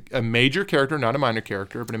that there's a major character, not a minor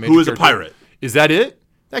character, but a major character? Who is a pirate? Is that it?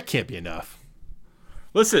 That can't be enough.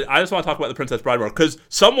 Listen, I just want to talk about The Princess Bride more because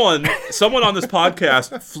someone on this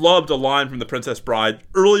podcast flubbed a line from The Princess Bride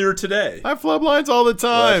earlier today. I flub lines all the time.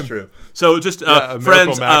 Well, that's true. So just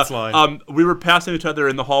friends, we were passing each other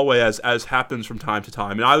in the hallway as happens from time to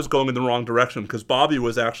time, and I was going in the wrong direction because Bobby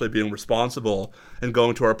was actually being responsible and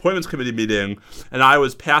going to our appointments committee meeting, and I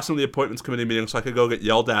was passing the appointments committee meeting so I could go get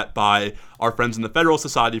yelled at by our friends in the Federal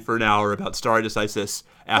Society for an hour about stare decisis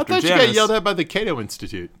after Janus. I thought you got yelled at by the Cato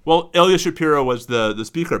Institute. Well, Ilya Shapiro was the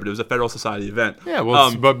speaker, but it was a Federal Society event. Yeah,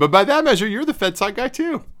 well, but by that measure, you're the FedSoc guy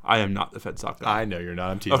too. I am not the FedSoc guy. I know you're not.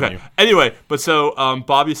 I'm teasing you. Anyway, but so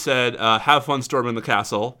Bobby said, have fun storming the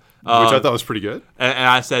castle. Which I thought was pretty good. And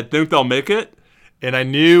I said, think they'll make it? And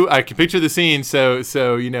I could picture the scene. So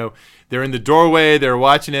they're in the doorway, they're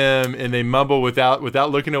watching him, and they mumble without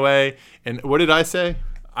looking away. And what did I say?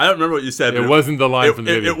 I don't remember what you said. It wasn't the line from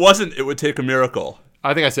the movie. It wasn't, it would take a miracle.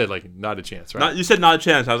 I think I said, not a chance, right? You said not a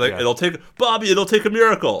chance. I was like, it'll take a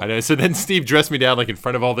miracle. I know. So then Steve dressed me down, in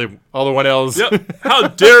front of all the 1Ls. Yep. How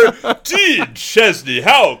dare, Dean Chesney,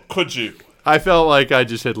 how could you? I felt like I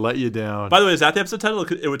just had let you down. By the way, is that the episode title?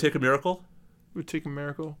 It would take a miracle? It would take a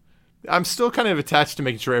miracle? I'm still kind of attached to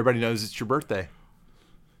making sure everybody knows it's your birthday.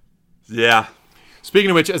 Yeah. Speaking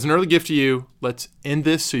of which, as an early gift to you, let's end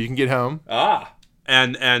this so you can get home.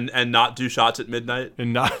 And not do shots at midnight.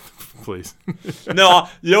 And not, please. No,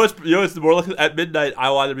 you know what's more like at midnight.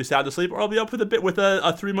 I'll either be sound asleep or I'll be up with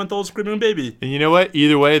a 3-month-old screaming baby. And you know what?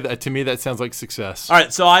 Either way, to me that sounds like success. All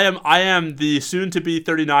right, so I am the soon-to-be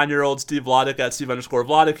 39-year-old Steve Vladeck at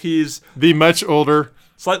Steve_Vladeck. He's the much older,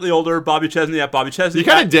 slightly older Bobby Chesney at Bobby Chesney. You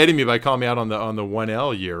kind of dated me by calling me out on the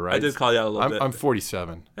 1L year, right? I did call you out a little bit. I'm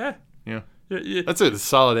 47. Yeah. That's a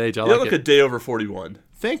solid age. I like it. You look a day over 41.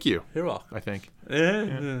 Thank you. You're welcome. I think.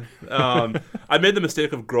 Yeah. I made the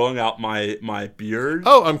mistake of growing out my beard.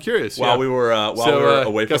 Oh, I'm curious. While we were away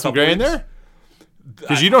for a couple some gray weeks. in there?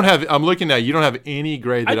 Because you don't have. I'm looking at. You don't have any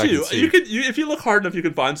gray that I do. can see. If you look hard enough, you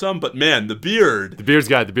can find some. But man, the beard. The beard's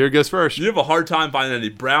got. The beard goes first. You have a hard time finding any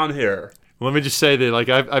brown hair. Let me just say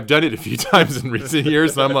that, I've done it a few times in recent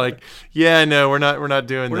years, and I'm like, yeah, no, we're not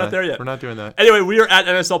doing that. We're not there yet. We're not doing that. Anyway, we are at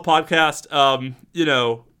NSL Podcast.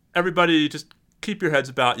 Everybody, just keep your heads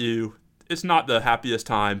about you. It's not the happiest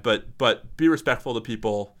time, but be respectful to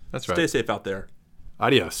people. That's right. Stay safe out there.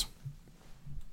 Adios.